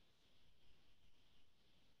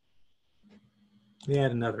 Let me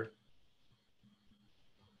add another.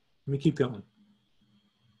 Let me keep going.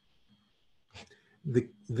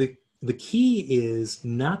 The key is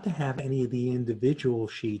not to have any of the individual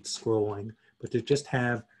sheets scrolling, but to just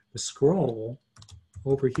have the scroll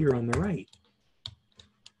over here on the right.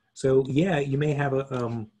 So yeah, you may have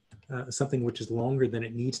a, something which is longer than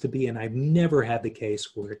it needs to be, and I've never had the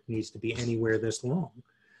case where it needs to be anywhere this long.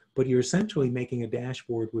 But you're essentially making a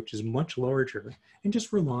dashboard which is much larger, and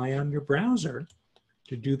just rely on your browser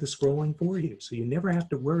to do the scrolling for you. So you never have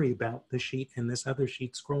to worry about this sheet and this other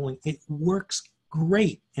sheet scrolling. It works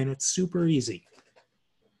great, and it's super easy.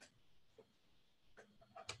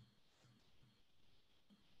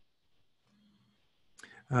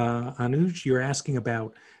 Anuj, you're asking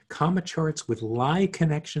about comma charts with live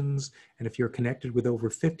connections, and if you're connected with over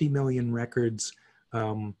 50 million records,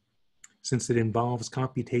 since it involves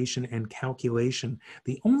computation and calculation.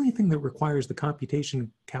 The only thing that requires the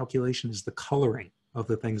computation calculation is the coloring of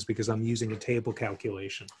the things, because I'm using a table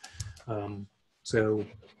calculation. So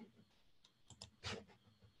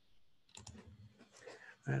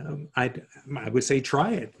I would say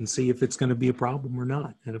try it and see if it's going to be a problem or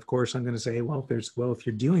not. And of course, I'm going to say, well, if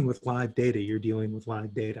you're dealing with live data, you're dealing with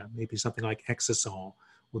live data. Maybe something like Exasol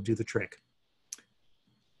will do the trick.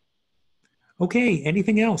 Okay,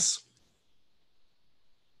 anything else?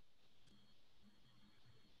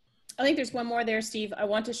 I think there's one more there, Steve. I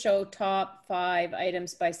want to show top 5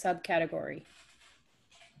 items by subcategory.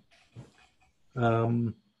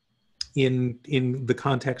 In the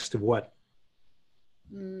context of what?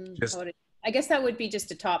 I guess that would be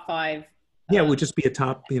just a top 5. Yeah, it would just be a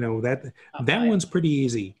top, you know, that one's pretty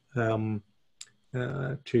easy to,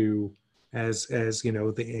 as you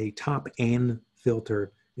know, a top N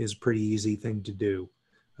filter is a pretty easy thing to do,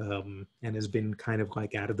 and has been kind of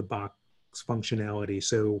like out of the box functionality.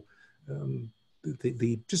 So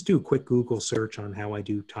just do a quick Google search on how I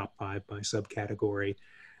do top 5 by subcategory.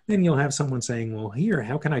 Then you'll have someone saying, well, here,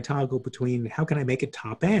 how can I toggle between, how can I make it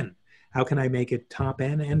top N? How can I make it top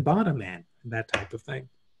N and bottom N? That type of thing.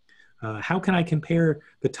 How can I compare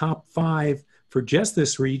the top 5 for just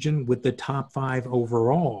this region with the top 5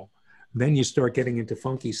 overall? Then you start getting into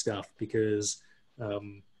funky stuff, because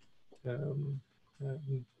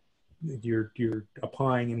you're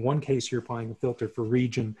applying, in one case, you're applying a filter for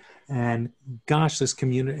region, and gosh, this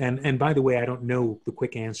community, and by the way, I don't know the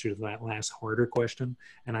quick answer to that last harder question,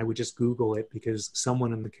 and I would just Google it, because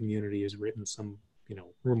someone in the community has written some, you know,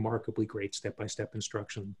 remarkably great step-by-step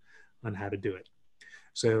instruction on how to do it.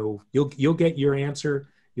 So you'll get your answer,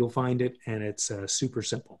 you'll find it, and it's super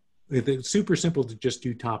simple. It's super simple to just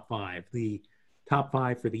do top 5. The top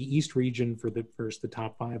 5 for the East region for the first, the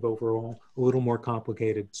top 5 overall. A little more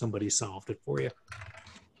complicated. Somebody solved it for you.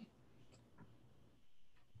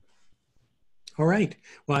 All right.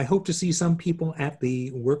 Well, I hope to see some people at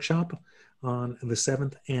the workshop on the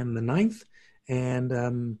 7th and the 9th,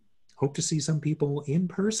 and hope to see some people in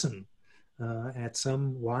person at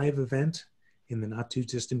some live event in the not too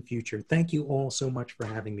distant future. Thank you all so much for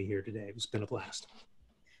having me here today. It's been a blast.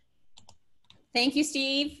 Thank you,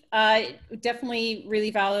 Steve. Definitely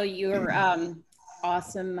really value your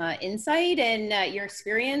awesome insight and your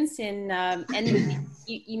experience, and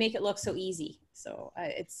you make it look so easy. So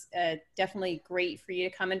it's definitely great for you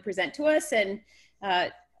to come and present to us, and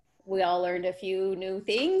we all learned a few new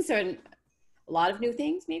things, and a lot of new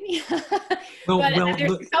things, maybe. But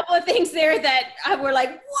there's a couple of things there that we're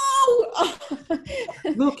like, whoa!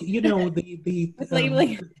 Look, you know,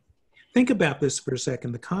 labeling. Think about this for a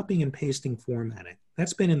second. The copying and pasting formatting,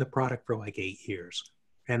 that's been in the product for like 8 years.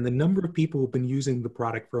 And the number of people who've been using the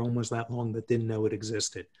product for almost that long that didn't know it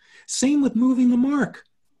existed. Same with moving the mark.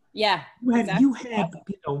 Yeah, you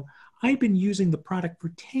know, I've been using the product for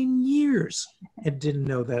 10 years and didn't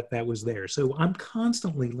know that that was there. So I'm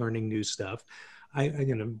constantly learning new stuff.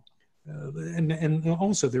 You know, and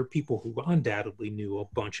also there are people who undoubtedly knew a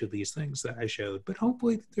bunch of these things that I showed, but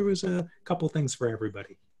hopefully there was a couple things for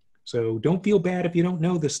everybody. So don't feel bad if you don't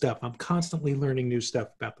know this stuff. I'm constantly learning new stuff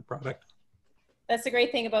about the product. That's the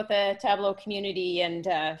great thing about the Tableau community and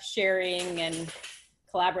sharing and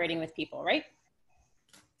collaborating with people, right?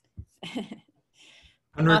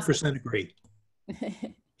 100% agree.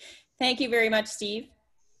 Thank you very much, Steve.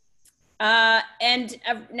 And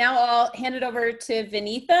now I'll hand it over to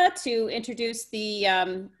Vinitha to introduce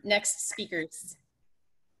the next speakers.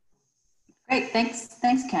 Great, thanks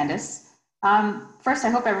Candace. First, I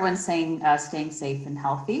hope everyone's staying safe and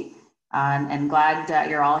healthy, and glad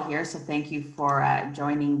you're all here. So thank you for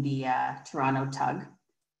joining the Toronto TUG.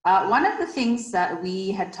 One of the things that we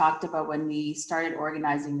had talked about when we started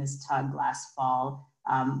organizing this TUG last fall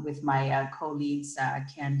with my co-leads,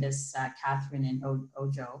 Candace, Catherine, and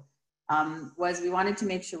Ojo, was we wanted to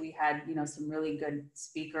make sure we had, you know, some really good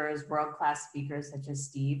speakers, world-class speakers such as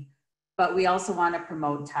Steve, but we also want to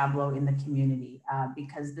promote Tableau in the community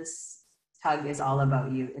because this TUG is all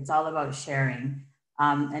about you. It's all about sharing.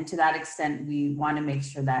 And to that extent, we want to make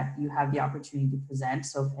sure that you have the opportunity to present.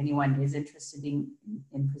 So if anyone is interested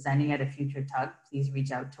in presenting at a future TUG, please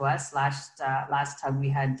reach out to us. Last TUG, we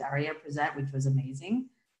had Daria present, which was amazing.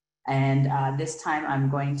 And this time I'm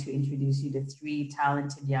going to introduce you to 3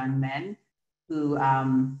 talented young men who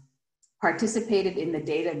participated in the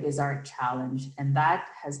Data BizArt Challenge. And that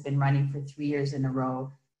has been running for 3 years in a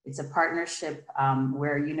row. It's a partnership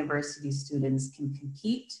where university students can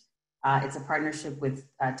compete. It's a partnership with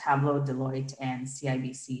Tableau, Deloitte, and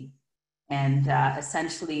CIBC. And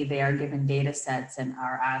essentially, they are given data sets and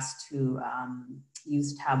are asked to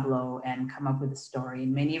use Tableau and come up with a story.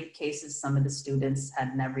 In many of cases, some of the students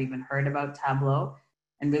had never even heard about Tableau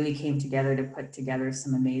and really came together to put together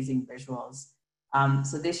some amazing visuals.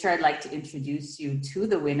 So this year, I'd like to introduce you to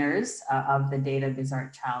the winners of the Data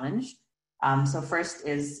BizArt Challenge. So first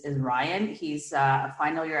is Ryan. He's a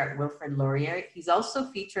final year at Wilfrid Laurier. He's also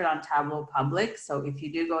featured on Tableau Public. So if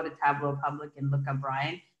you do go to Tableau Public and look up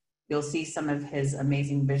Ryan, you'll see some of his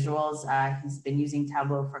amazing visuals. He's been using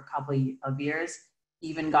Tableau for a couple of years. He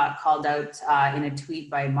even got called out in a tweet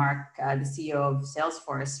by Mark, the CEO of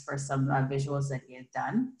Salesforce, for some visuals that he had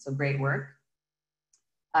done. So great work.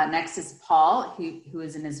 Next is Paul, who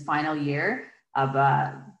is in his final year of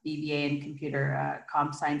BBA in computer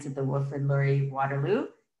comp science at the Wilfrid Laurier Waterloo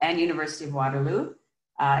and University of Waterloo.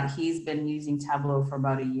 He's been using Tableau for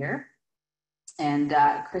about a year. And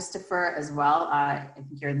Christopher as well, I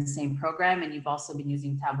think you're in the same program and you've also been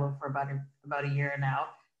using Tableau for about a year now.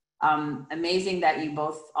 Amazing that you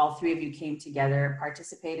all 3 of you came together,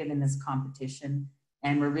 participated in this competition,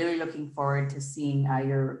 and we're really looking forward to seeing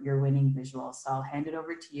your winning visuals. So I'll hand it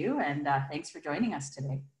over to you, and thanks for joining us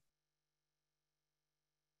today.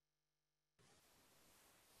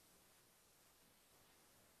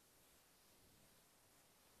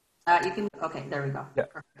 Okay, there we go. Yeah.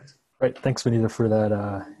 Perfect. Right, thanks Vanita for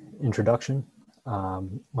that introduction.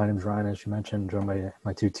 My name is Ryan, as you mentioned, joined by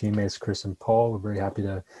my 2 teammates, Chris and Paul. We're very happy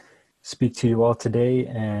to speak to you all today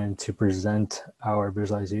and to present our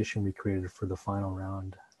visualization we created for the final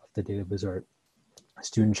round of the Data BizArt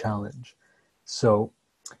Student Challenge. So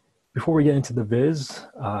before we get into the viz,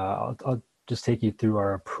 I'll just take you through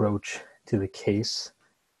our approach to the case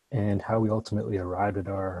and how we ultimately arrived at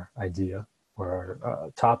our idea or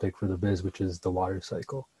our topic for the viz, which is the water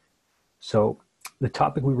cycle. So the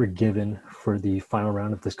topic we were given for the final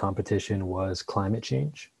round of this competition was climate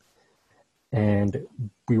change. And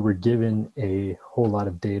we were given a whole lot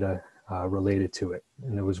of data related to it.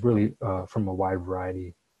 And it was really from a wide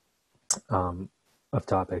variety of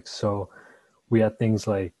topics. So we had things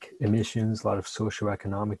like emissions, a lot of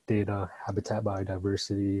socioeconomic data, habitat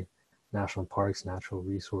biodiversity, national parks, natural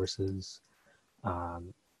resources,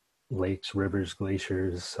 lakes, rivers,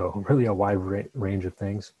 glaciers. So really a wide range of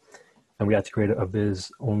things. and we had to create a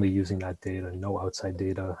viz only using that data. No outside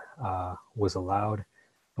data was allowed.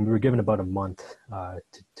 And we were given about a month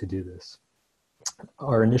to do this.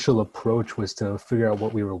 Our initial approach was to figure out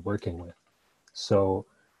what we were working with. So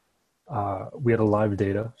we had a live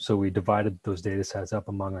data. So we divided those data sets up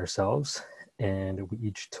among ourselves, and we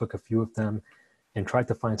each took a few of them and tried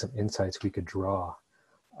to find some insights we could draw.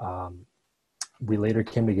 We later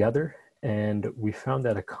came together and we found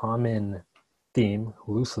that a common theme,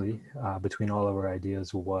 loosely, between all of our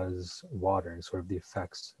ideas was water and sort of the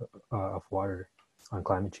effects of water on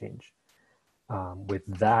climate change. With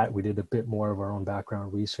that, we did a bit more of our own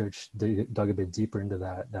background research, dug a bit deeper into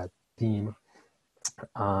that theme.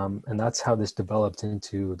 And that's how this developed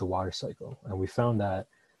into the water cycle. And we found that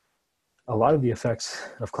a lot of the effects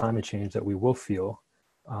of climate change that we will feel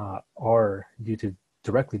are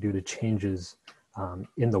directly due to changes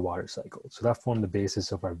in the water cycle. So that formed the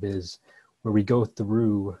basis of our viz, where we go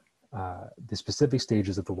through the specific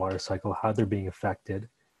stages of the water cycle, how they're being affected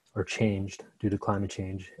or changed due to climate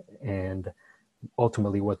change, and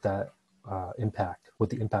ultimately what the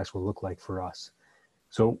impacts will look like for us.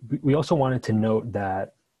 So we also wanted to note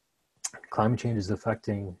that climate change is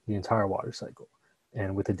affecting the entire water cycle.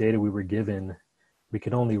 And with the data we were given, we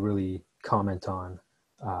could only really comment on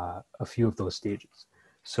a few of those stages.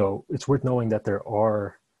 So it's worth knowing that there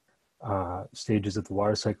are stages of the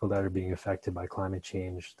water cycle that are being affected by climate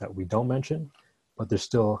change that we don't mention, but they're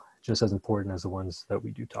still just as important as the ones that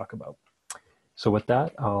we do talk about. So with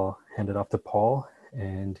that, I'll hand it off to Paul,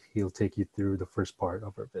 and he'll take you through the first part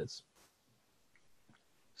of our viz.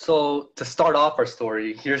 So to start off our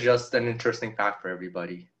story, here's just an interesting fact for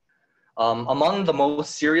everybody. Among the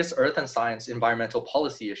most serious earth and science environmental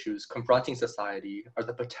policy issues confronting society are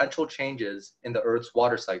the potential changes in the Earth's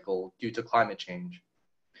water cycle due to climate change.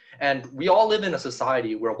 And we all live in a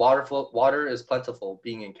society where water is plentiful,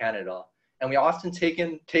 being in Canada, and we often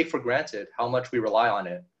take for granted how much we rely on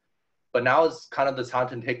it. But now is kind of the time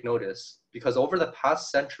to take notice, because over the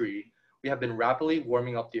past century, we have been rapidly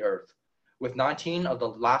warming up the Earth, with 19 of the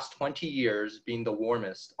last 20 years being the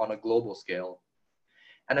warmest on a global scale.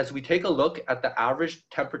 And as we take a look at the average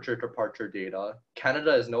temperature departure data,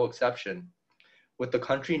 Canada is no exception, with the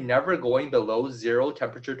country never going below 0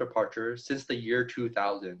 temperature departure since the year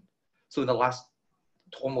 2000. So in the last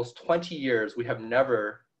almost 20 years, we have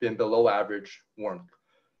never been below average warmth.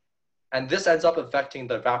 And this ends up affecting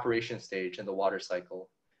the evaporation stage in the water cycle,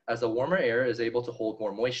 as the warmer air is able to hold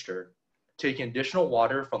more moisture, taking additional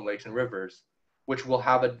water from lakes and rivers, which will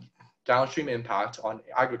have a downstream impact on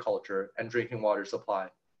agriculture and drinking water supply.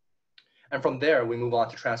 And from there, we move on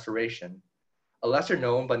to transpiration, a lesser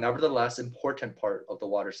known but nevertheless important part of the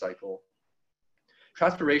water cycle.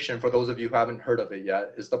 Transpiration, for those of you who haven't heard of it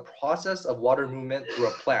yet, is the process of water movement through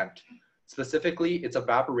a plant, specifically its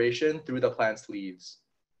evaporation through the plant's leaves.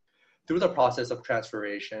 Through the process of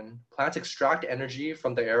transpiration, plants extract energy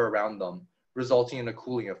from the air around them, resulting in a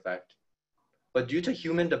cooling effect. But due to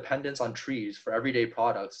human dependence on trees for everyday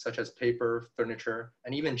products such as paper, furniture,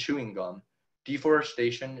 and even chewing gum,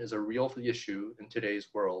 deforestation is a real issue in today's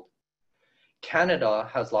world. Canada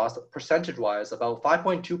has lost percentage-wise about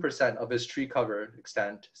 5.2% of its tree cover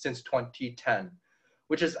extent since 2010,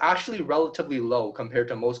 which is actually relatively low compared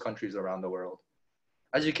to most countries around the world.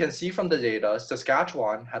 As you can see from the data,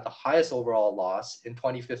 Saskatchewan had the highest overall loss in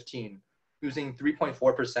 2015, losing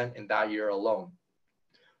 3.4% in that year alone.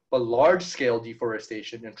 But large-scale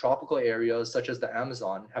deforestation in tropical areas such as the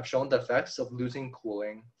Amazon have shown the effects of losing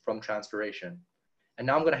cooling from transpiration. And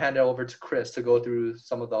now I'm going to hand it over to Chris to go through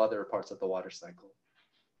some of the other parts of the water cycle.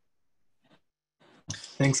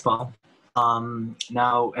 Thanks, Paul.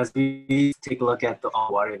 Now, as we take a look at the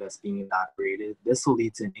water that's being evaporated, this will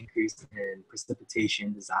lead to an increase in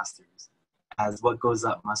precipitation disasters, as what goes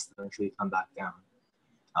up must eventually come back down.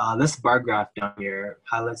 This bar graph down here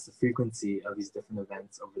highlights the frequency of these different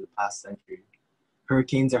events over the past century.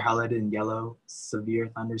 Hurricanes are highlighted in yellow, severe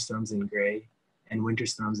thunderstorms in gray, and winter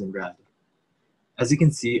storms in red. As you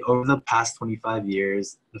can see, over the past 25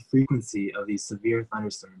 years, the frequency of these severe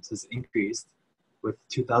thunderstorms has increased, with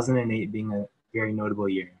 2008 being a very notable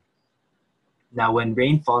year. Now, when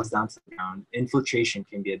rain falls down to the ground, infiltration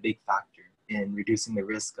can be a big factor in reducing the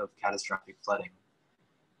risk of catastrophic flooding.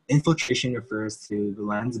 Infiltration refers to the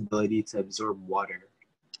land's ability to absorb water,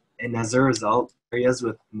 and as a result, areas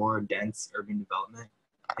with more dense urban development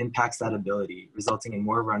impacts that ability, resulting in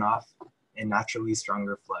more runoff and naturally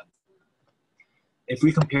stronger floods. If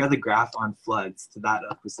we compare the graph on floods to that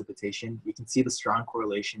of precipitation, we can see the strong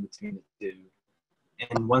correlation between the two.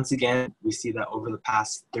 And once again, we see that over the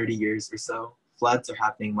past 30 years or so, floods are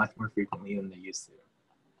happening much more frequently than they used to.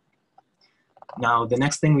 Now, the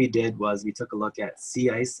next thing we did was we took a look at sea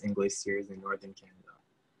ice and glaciers in northern Canada.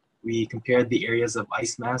 We compared the areas of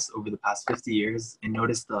ice mass over the past 50 years and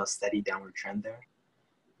noticed a steady downward trend there.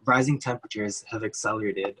 Rising temperatures have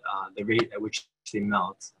accelerated the rate at which they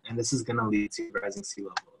melt, and this is going to lead to rising sea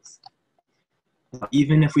levels.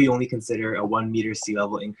 Even if we only consider a 1 meter sea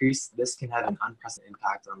level increase, this can have an unprecedented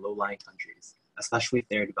impact on low-lying countries, especially if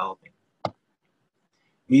they're developing.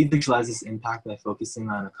 We visualize this impact by focusing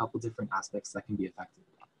on a couple different aspects that can be affected: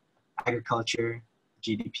 agriculture,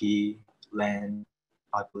 GDP, land,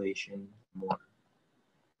 population, more.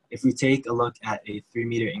 If we take a look at a 3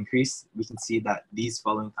 meter increase, we can see that these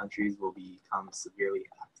following countries will become severely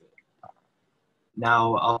impacted.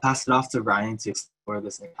 Now, I'll pass it off to Ryan to explore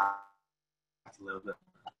this impact a little bit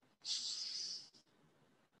more.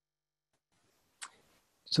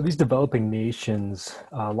 So these developing nations,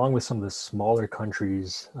 along with some of the smaller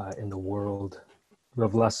countries in the world who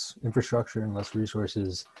have less infrastructure and less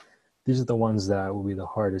resources, these are the ones that will be the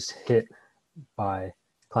hardest hit by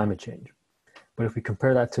climate change. But if we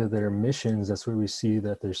compare that to their emissions, that's where we see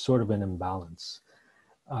that there's sort of an imbalance.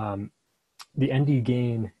 The ND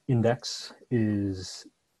gain index is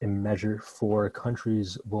a measure for a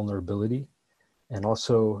country's vulnerability and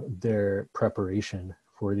also their preparation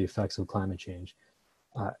for the effects of climate change.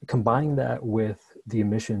 Combining that with the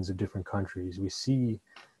emissions of different countries, we see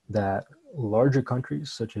that larger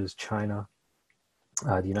countries such as China,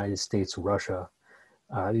 the United States, Russia,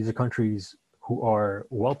 these are countries who are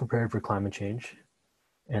well prepared for climate change,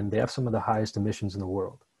 and they have some of the highest emissions in the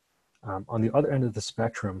world. On the other end of the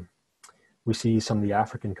spectrum, we see some of the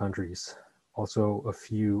African countries, also a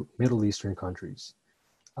few Middle Eastern countries.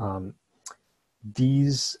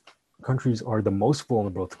 These countries are the most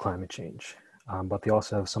vulnerable to climate change, but they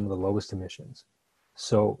also have some of the lowest emissions.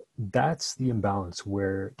 So that's the imbalance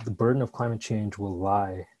where the burden of climate change will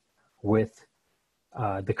lie with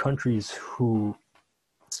the countries who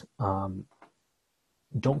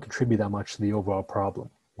don't contribute that much to the overall problem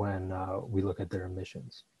when we look at their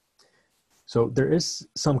emissions. So there has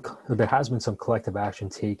been some collective action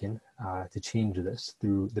taken to change this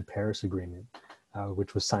through the Paris Agreement,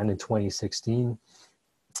 which was signed in 2016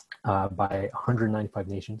 by 195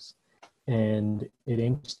 nations. And it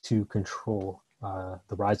aims to control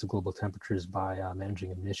the rise of global temperatures by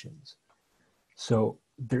managing emissions. So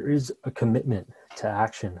there is a commitment to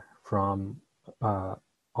action from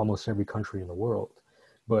almost every country in the world.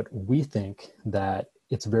 But we think that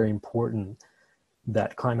it's very important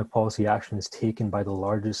that climate policy action is taken by the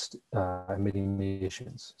largest emitting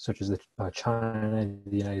nations, such as China,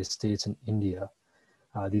 the United States, and India.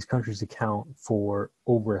 These countries account for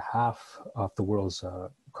over half of the world's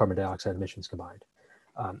carbon dioxide emissions combined.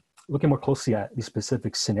 Looking more closely at these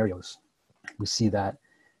specific scenarios, we see that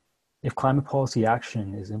if climate policy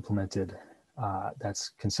action is implemented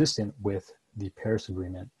that's consistent with the Paris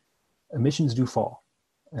Agreement, emissions do fall.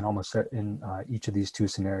 And almost in each of these two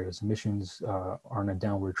scenarios, emissions are on a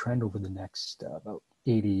downward trend over the next about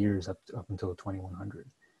 80 years up until 2100.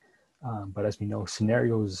 But as we know,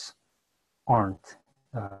 scenarios aren't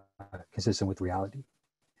consistent with reality.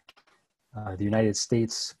 The United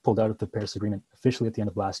States pulled out of the Paris Agreement officially at the end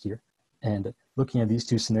of last year. And looking at these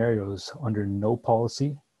two scenarios, under no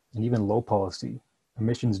policy and even low policy,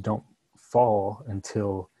 emissions don't fall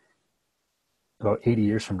until about 80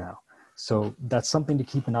 years from now. So that's something to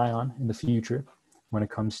keep an eye on in the future when it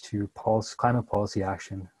comes to climate policy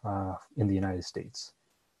action in the United States.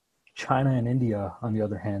 China and India, on the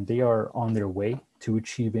other hand, they are on their way to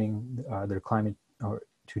achieving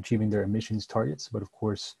their emissions targets. But of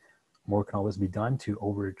course, more can always be done to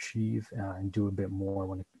overachieve and do a bit more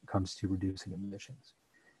when it comes to reducing emissions.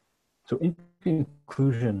 So in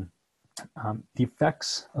conclusion, the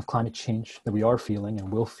effects of climate change that we are feeling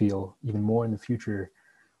and will feel even more in the future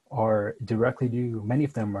are directly due, many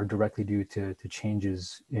of them are directly due to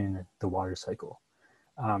changes in the water cycle.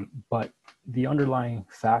 But the underlying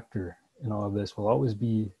factor in all of this will always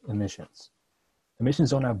be emissions. Emissions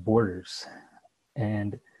don't have borders.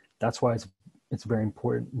 And that's why it's very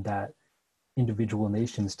important that individual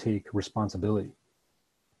nations take responsibility.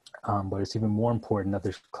 But it's even more important that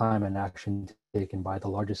there's climate action taken by the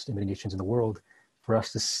largest emitting nations in the world for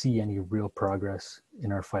us to see any real progress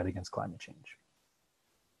in our fight against climate change.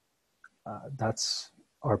 That's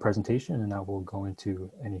our presentation, and now we'll go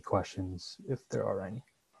into any questions if there are any.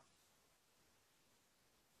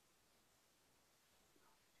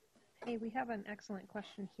 Hey, we have an excellent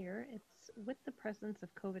question here. It's with the presence of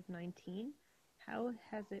COVID-19, how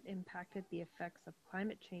has it impacted the effects of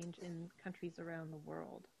climate change in countries around the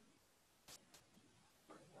world?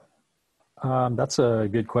 That's a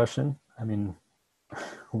good question. I mean,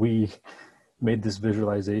 we made this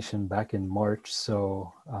visualization back in March,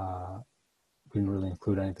 so we didn't really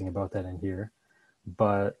include anything about that in here.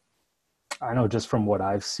 But I know just from what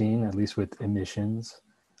I've seen, at least with emissions,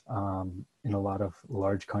 in a lot of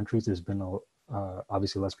large countries, there's been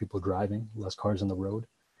obviously less people driving, less cars on the road,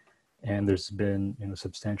 and there's been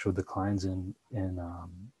substantial declines in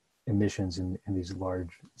emissions in these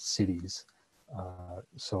large cities.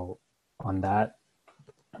 So on that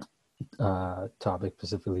topic,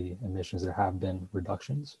 specifically emissions, there have been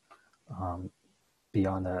reductions.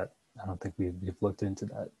 Beyond that, I don't think we've looked into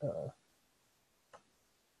that.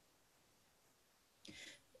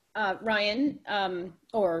 Ryan,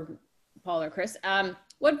 or Paul or Chris,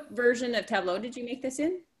 what version of Tableau did you make this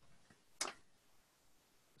in?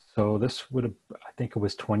 So this would have, I think it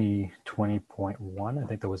was 2020.1. I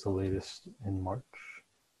think that was the latest in March.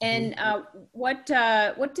 And what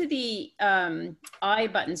do the I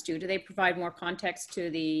buttons do? Do they provide more context to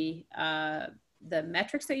the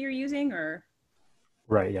metrics that you're using, or?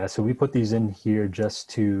 Right, yeah, so we put these in here just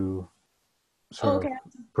to sort of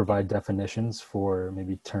provide definitions for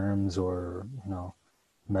maybe terms or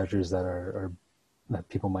measures that are that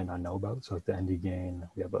people might not know about. So like the ND gain,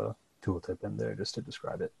 we have a tooltip in there just to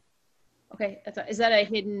describe it. Okay, is that a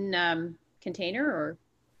hidden container, or?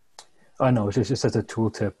 No, it's just as a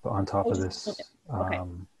tooltip on top of this. Okay.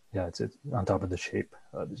 Yeah, it's on top of the shape.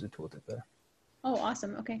 There's a tooltip there. Oh,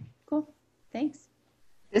 awesome. Okay, cool. Thanks.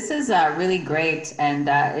 This is really great, and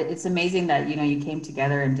it's amazing that you came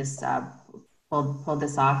together and just pulled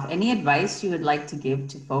this off. Any advice you would like to give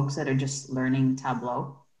to folks that are just learning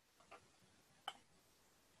Tableau?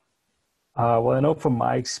 Well, I know from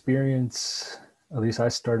my experience, at least I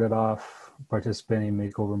started off participating in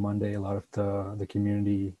Makeover Monday, a lot of the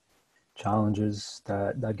community challenges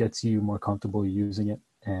that gets you more comfortable using it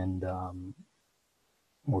and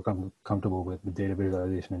more comfortable with the data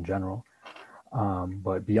visualization in general.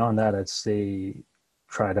 But beyond that, I'd say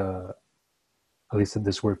try to, at least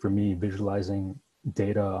this worked for me, visualizing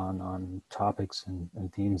data on topics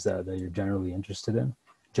and themes that you're genuinely interested in.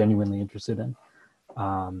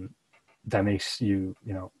 That makes you,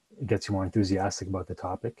 it gets you more enthusiastic about the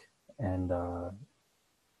topic and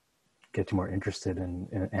get you more interested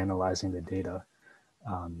in analyzing the data.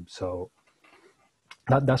 So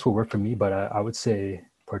that's what worked for me, but I would say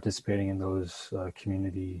participating in those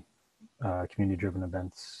community-driven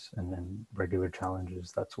events and then regular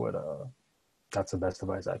challenges, that's the best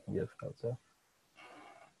advice I can give, I would say.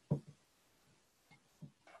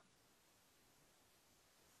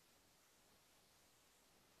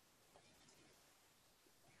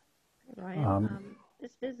 Ryan,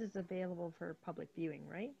 this viz is available for public viewing,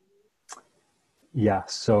 right? Yeah,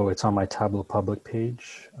 so it's on my Tableau public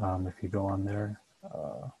page. If you go on there.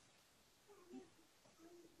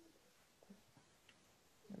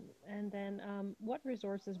 And then what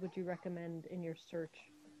resources would you recommend in your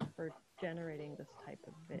search for generating this type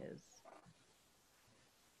of viz?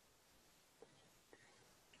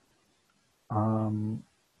 I'm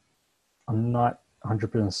not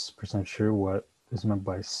 100% sure what is meant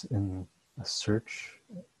by in a search.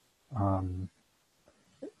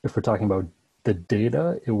 If we're talking about the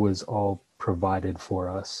data, it was all provided for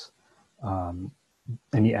us.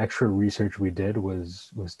 Any extra research we did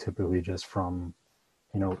was typically just from,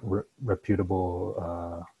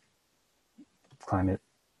 reputable climate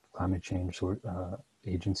change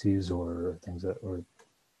agencies or things that, or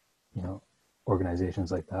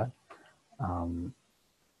organizations like that.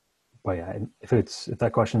 But yeah, if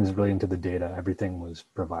that question is relating to the data, everything was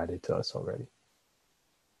provided to us already.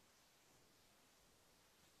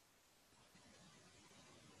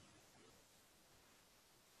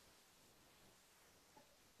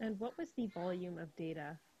 And what was the volume of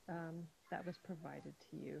data that was provided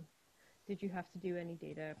to you? Did you have to do any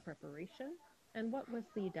data preparation? And what was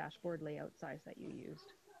the dashboard layout size that you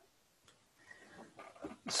used?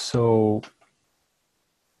 So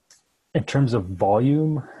in terms of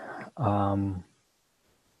volume, I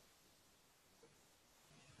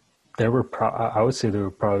would say there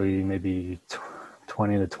were probably maybe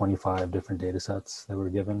 20 to 25 different data sets that were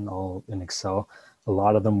given, all in Excel. A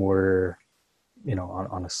lot of them were,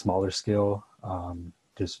 on a smaller scale,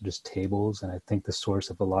 just tables. And I think the source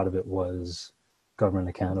of a lot of it was Government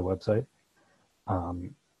of Canada website.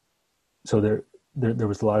 So there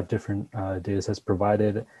was a lot of different data sets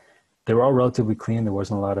provided. They were all relatively clean. There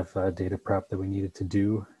wasn't a lot of data prep that we needed to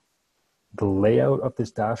do. The layout of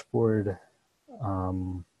this dashboard,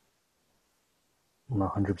 I'm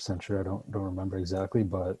not 100% sure. I don't remember exactly,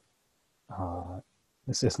 but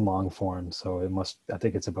it's long form. So I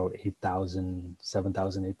think it's about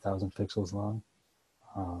 7,000, 8,000 pixels long.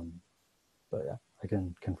 But yeah, I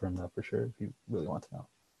can confirm that for sure if you really want to know.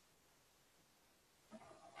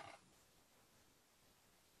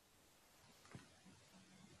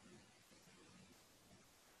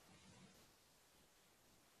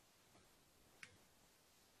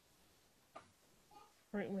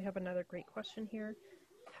 All right, we have another great question here.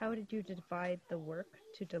 How did you divide the work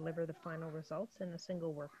to deliver the final results in a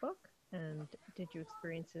single workbook? And did you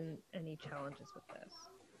experience any challenges with this?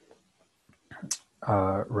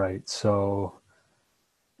 Right. So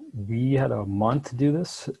we had a month to do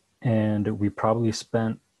this, and we probably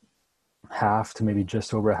spent half to maybe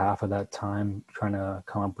just over half of that time trying to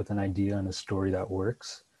come up with an idea and a story that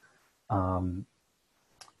works. In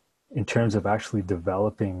terms of actually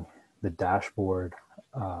developing the dashboard,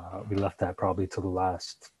 we left that probably to the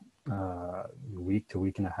last week to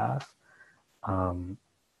week and a half.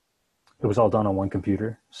 It was all done on one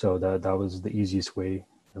computer, so that was the easiest way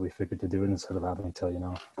that we figured to do it instead of having to, you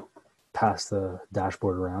know, pass the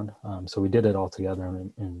dashboard around. So we did it all together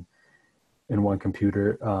in one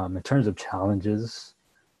computer. In terms of challenges,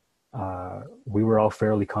 we were all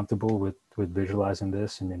fairly comfortable with visualizing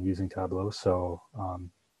this and then using Tableau. So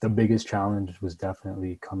the biggest challenge was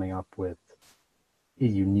definitely coming up with a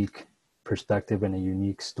unique perspective and a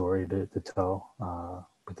unique story to tell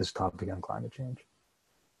with this topic on climate change.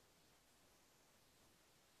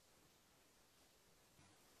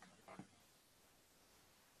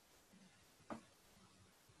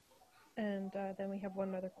 And then we have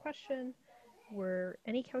one other question. Were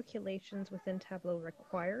any calculations within Tableau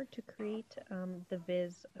required to create the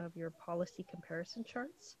viz of your policy comparison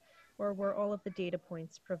charts, or were all of the data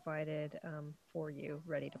points provided for you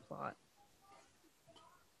ready to plot?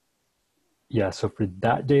 Yeah, so for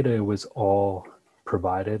that data, it was all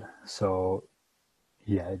provided. So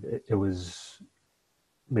yeah, it was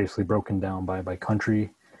basically broken down by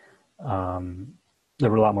country. There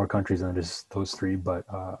were a lot more countries than just those three, but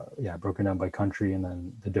yeah, broken down by country and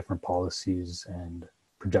then the different policies and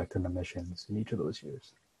projected emissions in each of those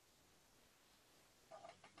years.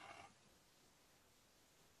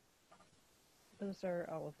 Those are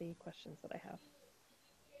all of the questions that I have.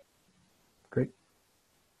 Great.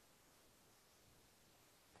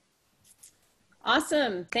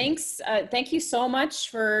 Awesome. Thanks. Thank you so much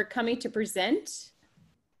for coming to present.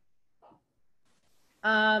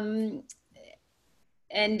 And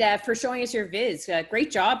for showing us your viz. Great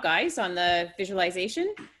job, guys, on the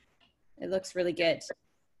visualization. It looks really good.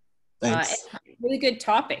 Thanks. Really good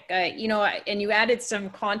topic. You know, and you added some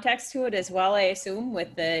context to it as well, I assume,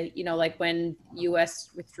 with the, you know, like when US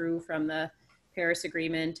withdrew from the Paris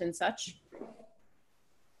Agreement and such.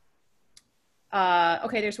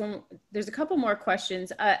 Okay, there's a couple more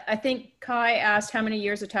questions. I think Kai asked how many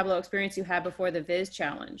years of Tableau experience you had before the Viz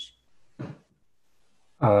challenge.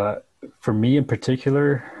 For me in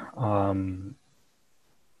particular,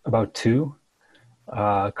 about 2.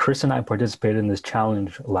 Chris and I participated in this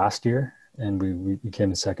challenge last year, and we came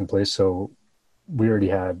in second place. So we already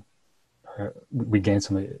had, we gained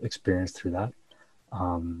some experience through that.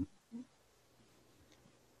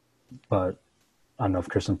 But I don't know if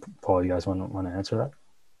Chris and Paul, you guys want to answer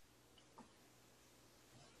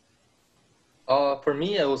that? For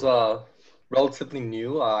me, it was relatively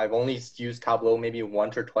new. I've only used Tableau maybe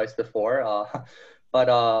once or twice before, but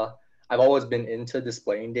I've always been into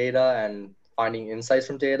displaying data and finding insights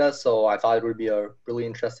from data. So I thought it would be a really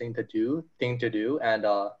interesting thing to do. And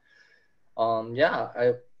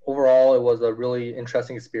yeah, overall, it was a really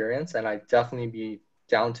interesting experience, and I'd definitely be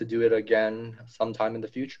down to do it again sometime in the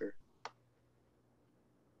future.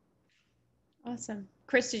 Awesome.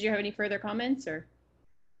 Chris, did you have any further comments or?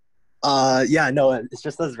 Yeah, no, it's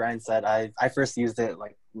just as Ryan said, I first used it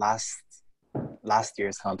like last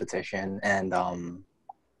year's competition, and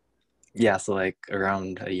yeah, so like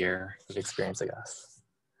around a year of experience, I guess.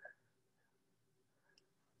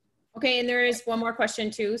 Okay, and there is one more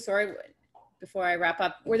question too, sorry, before I wrap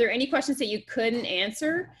up. Were there any questions that you couldn't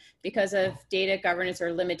answer because of data governance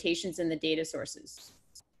or limitations in the data sources?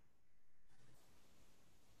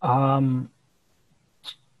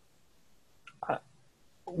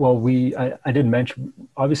 Well, I did mention,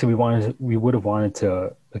 obviously we would have wanted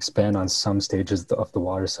to expand on some stages of the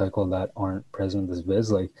water cycle that aren't present in this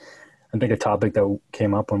viz. Like, I think a topic that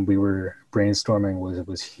came up when we were brainstorming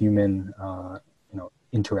was human, you know,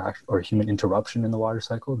 interaction or human interruption in the water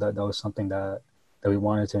cycle. That was something that we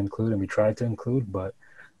wanted to include, and we tried to include, but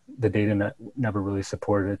the data never really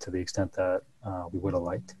supported it to the extent that we would have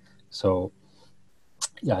liked. So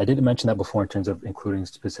yeah, I didn't mention that before in terms of including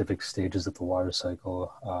specific stages of the water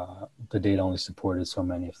cycle. The data only supported so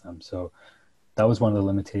many of them. So that was one of the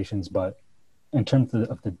limitations. But in terms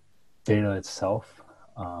of the data itself,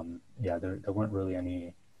 yeah, there weren't really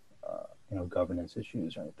any, governance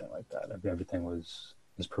issues or anything like that. Everything was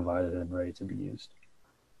provided and ready to be used.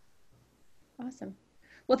 Awesome.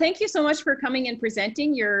 Well, thank you so much for coming and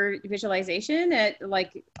presenting your visualization.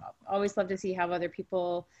 Always love to see how other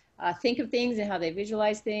people think of things and how they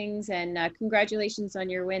visualize things. And congratulations on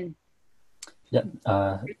your win. Yeah.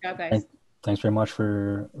 Great job, guys. Thanks very much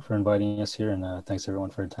for inviting us here, and thanks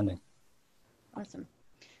everyone for attending. Awesome.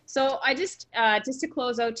 So I just to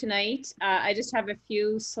close out tonight, I just have a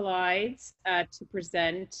few slides to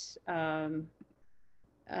present.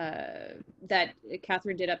 That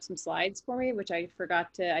Catherine did up some slides for me, which I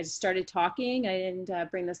forgot to, I started talking, I didn't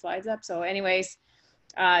bring the slides up. So anyways,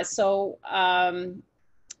 so I'll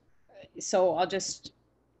just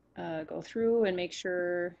go through and make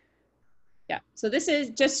sure. Yeah, so this is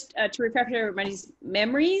just to refresh everybody's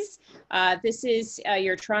memories. This is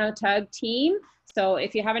your Toronto Tug team. So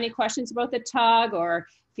if you have any questions about the tug, or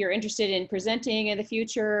if you're interested in presenting in the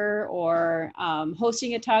future or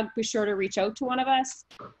hosting a tug, be sure to reach out to one of us.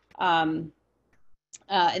 And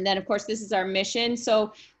then of course, this is our mission.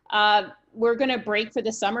 So we're gonna break for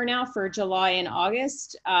the summer now for July and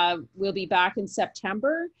August. We'll be back in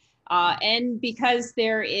September. And because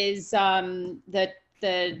there is the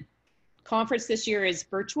conference this year is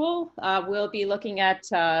virtual, we'll be looking at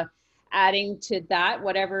adding to that.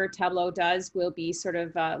 Whatever Tableau does, we'll be sort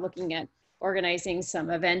of looking at organizing some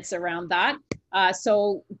events around that.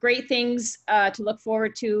 So great things to look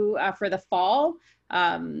forward to for the fall.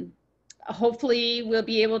 Hopefully we'll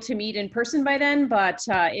be able to meet in person by then, but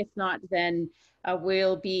if not, then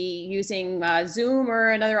we'll be using Zoom or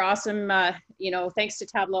another awesome, thanks to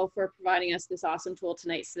Tableau for providing us this awesome tool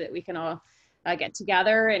tonight so that we can all get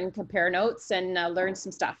together and compare notes and learn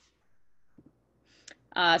some stuff.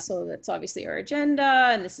 So that's obviously our agenda,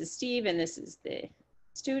 and this is Steve, and this is the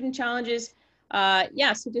student challenges.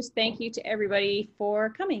 Yeah, so just thank you to everybody for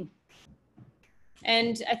coming.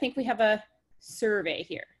 And I think we have a survey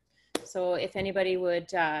here. So if anybody would,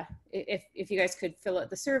 if you guys could fill out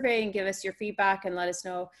the survey and give us your feedback and let us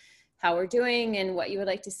know how we're doing and what you would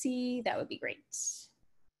like to see, that would be great.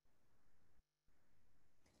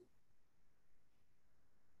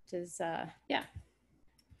 Yeah.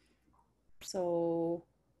 So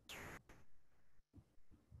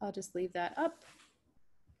I'll just leave that up.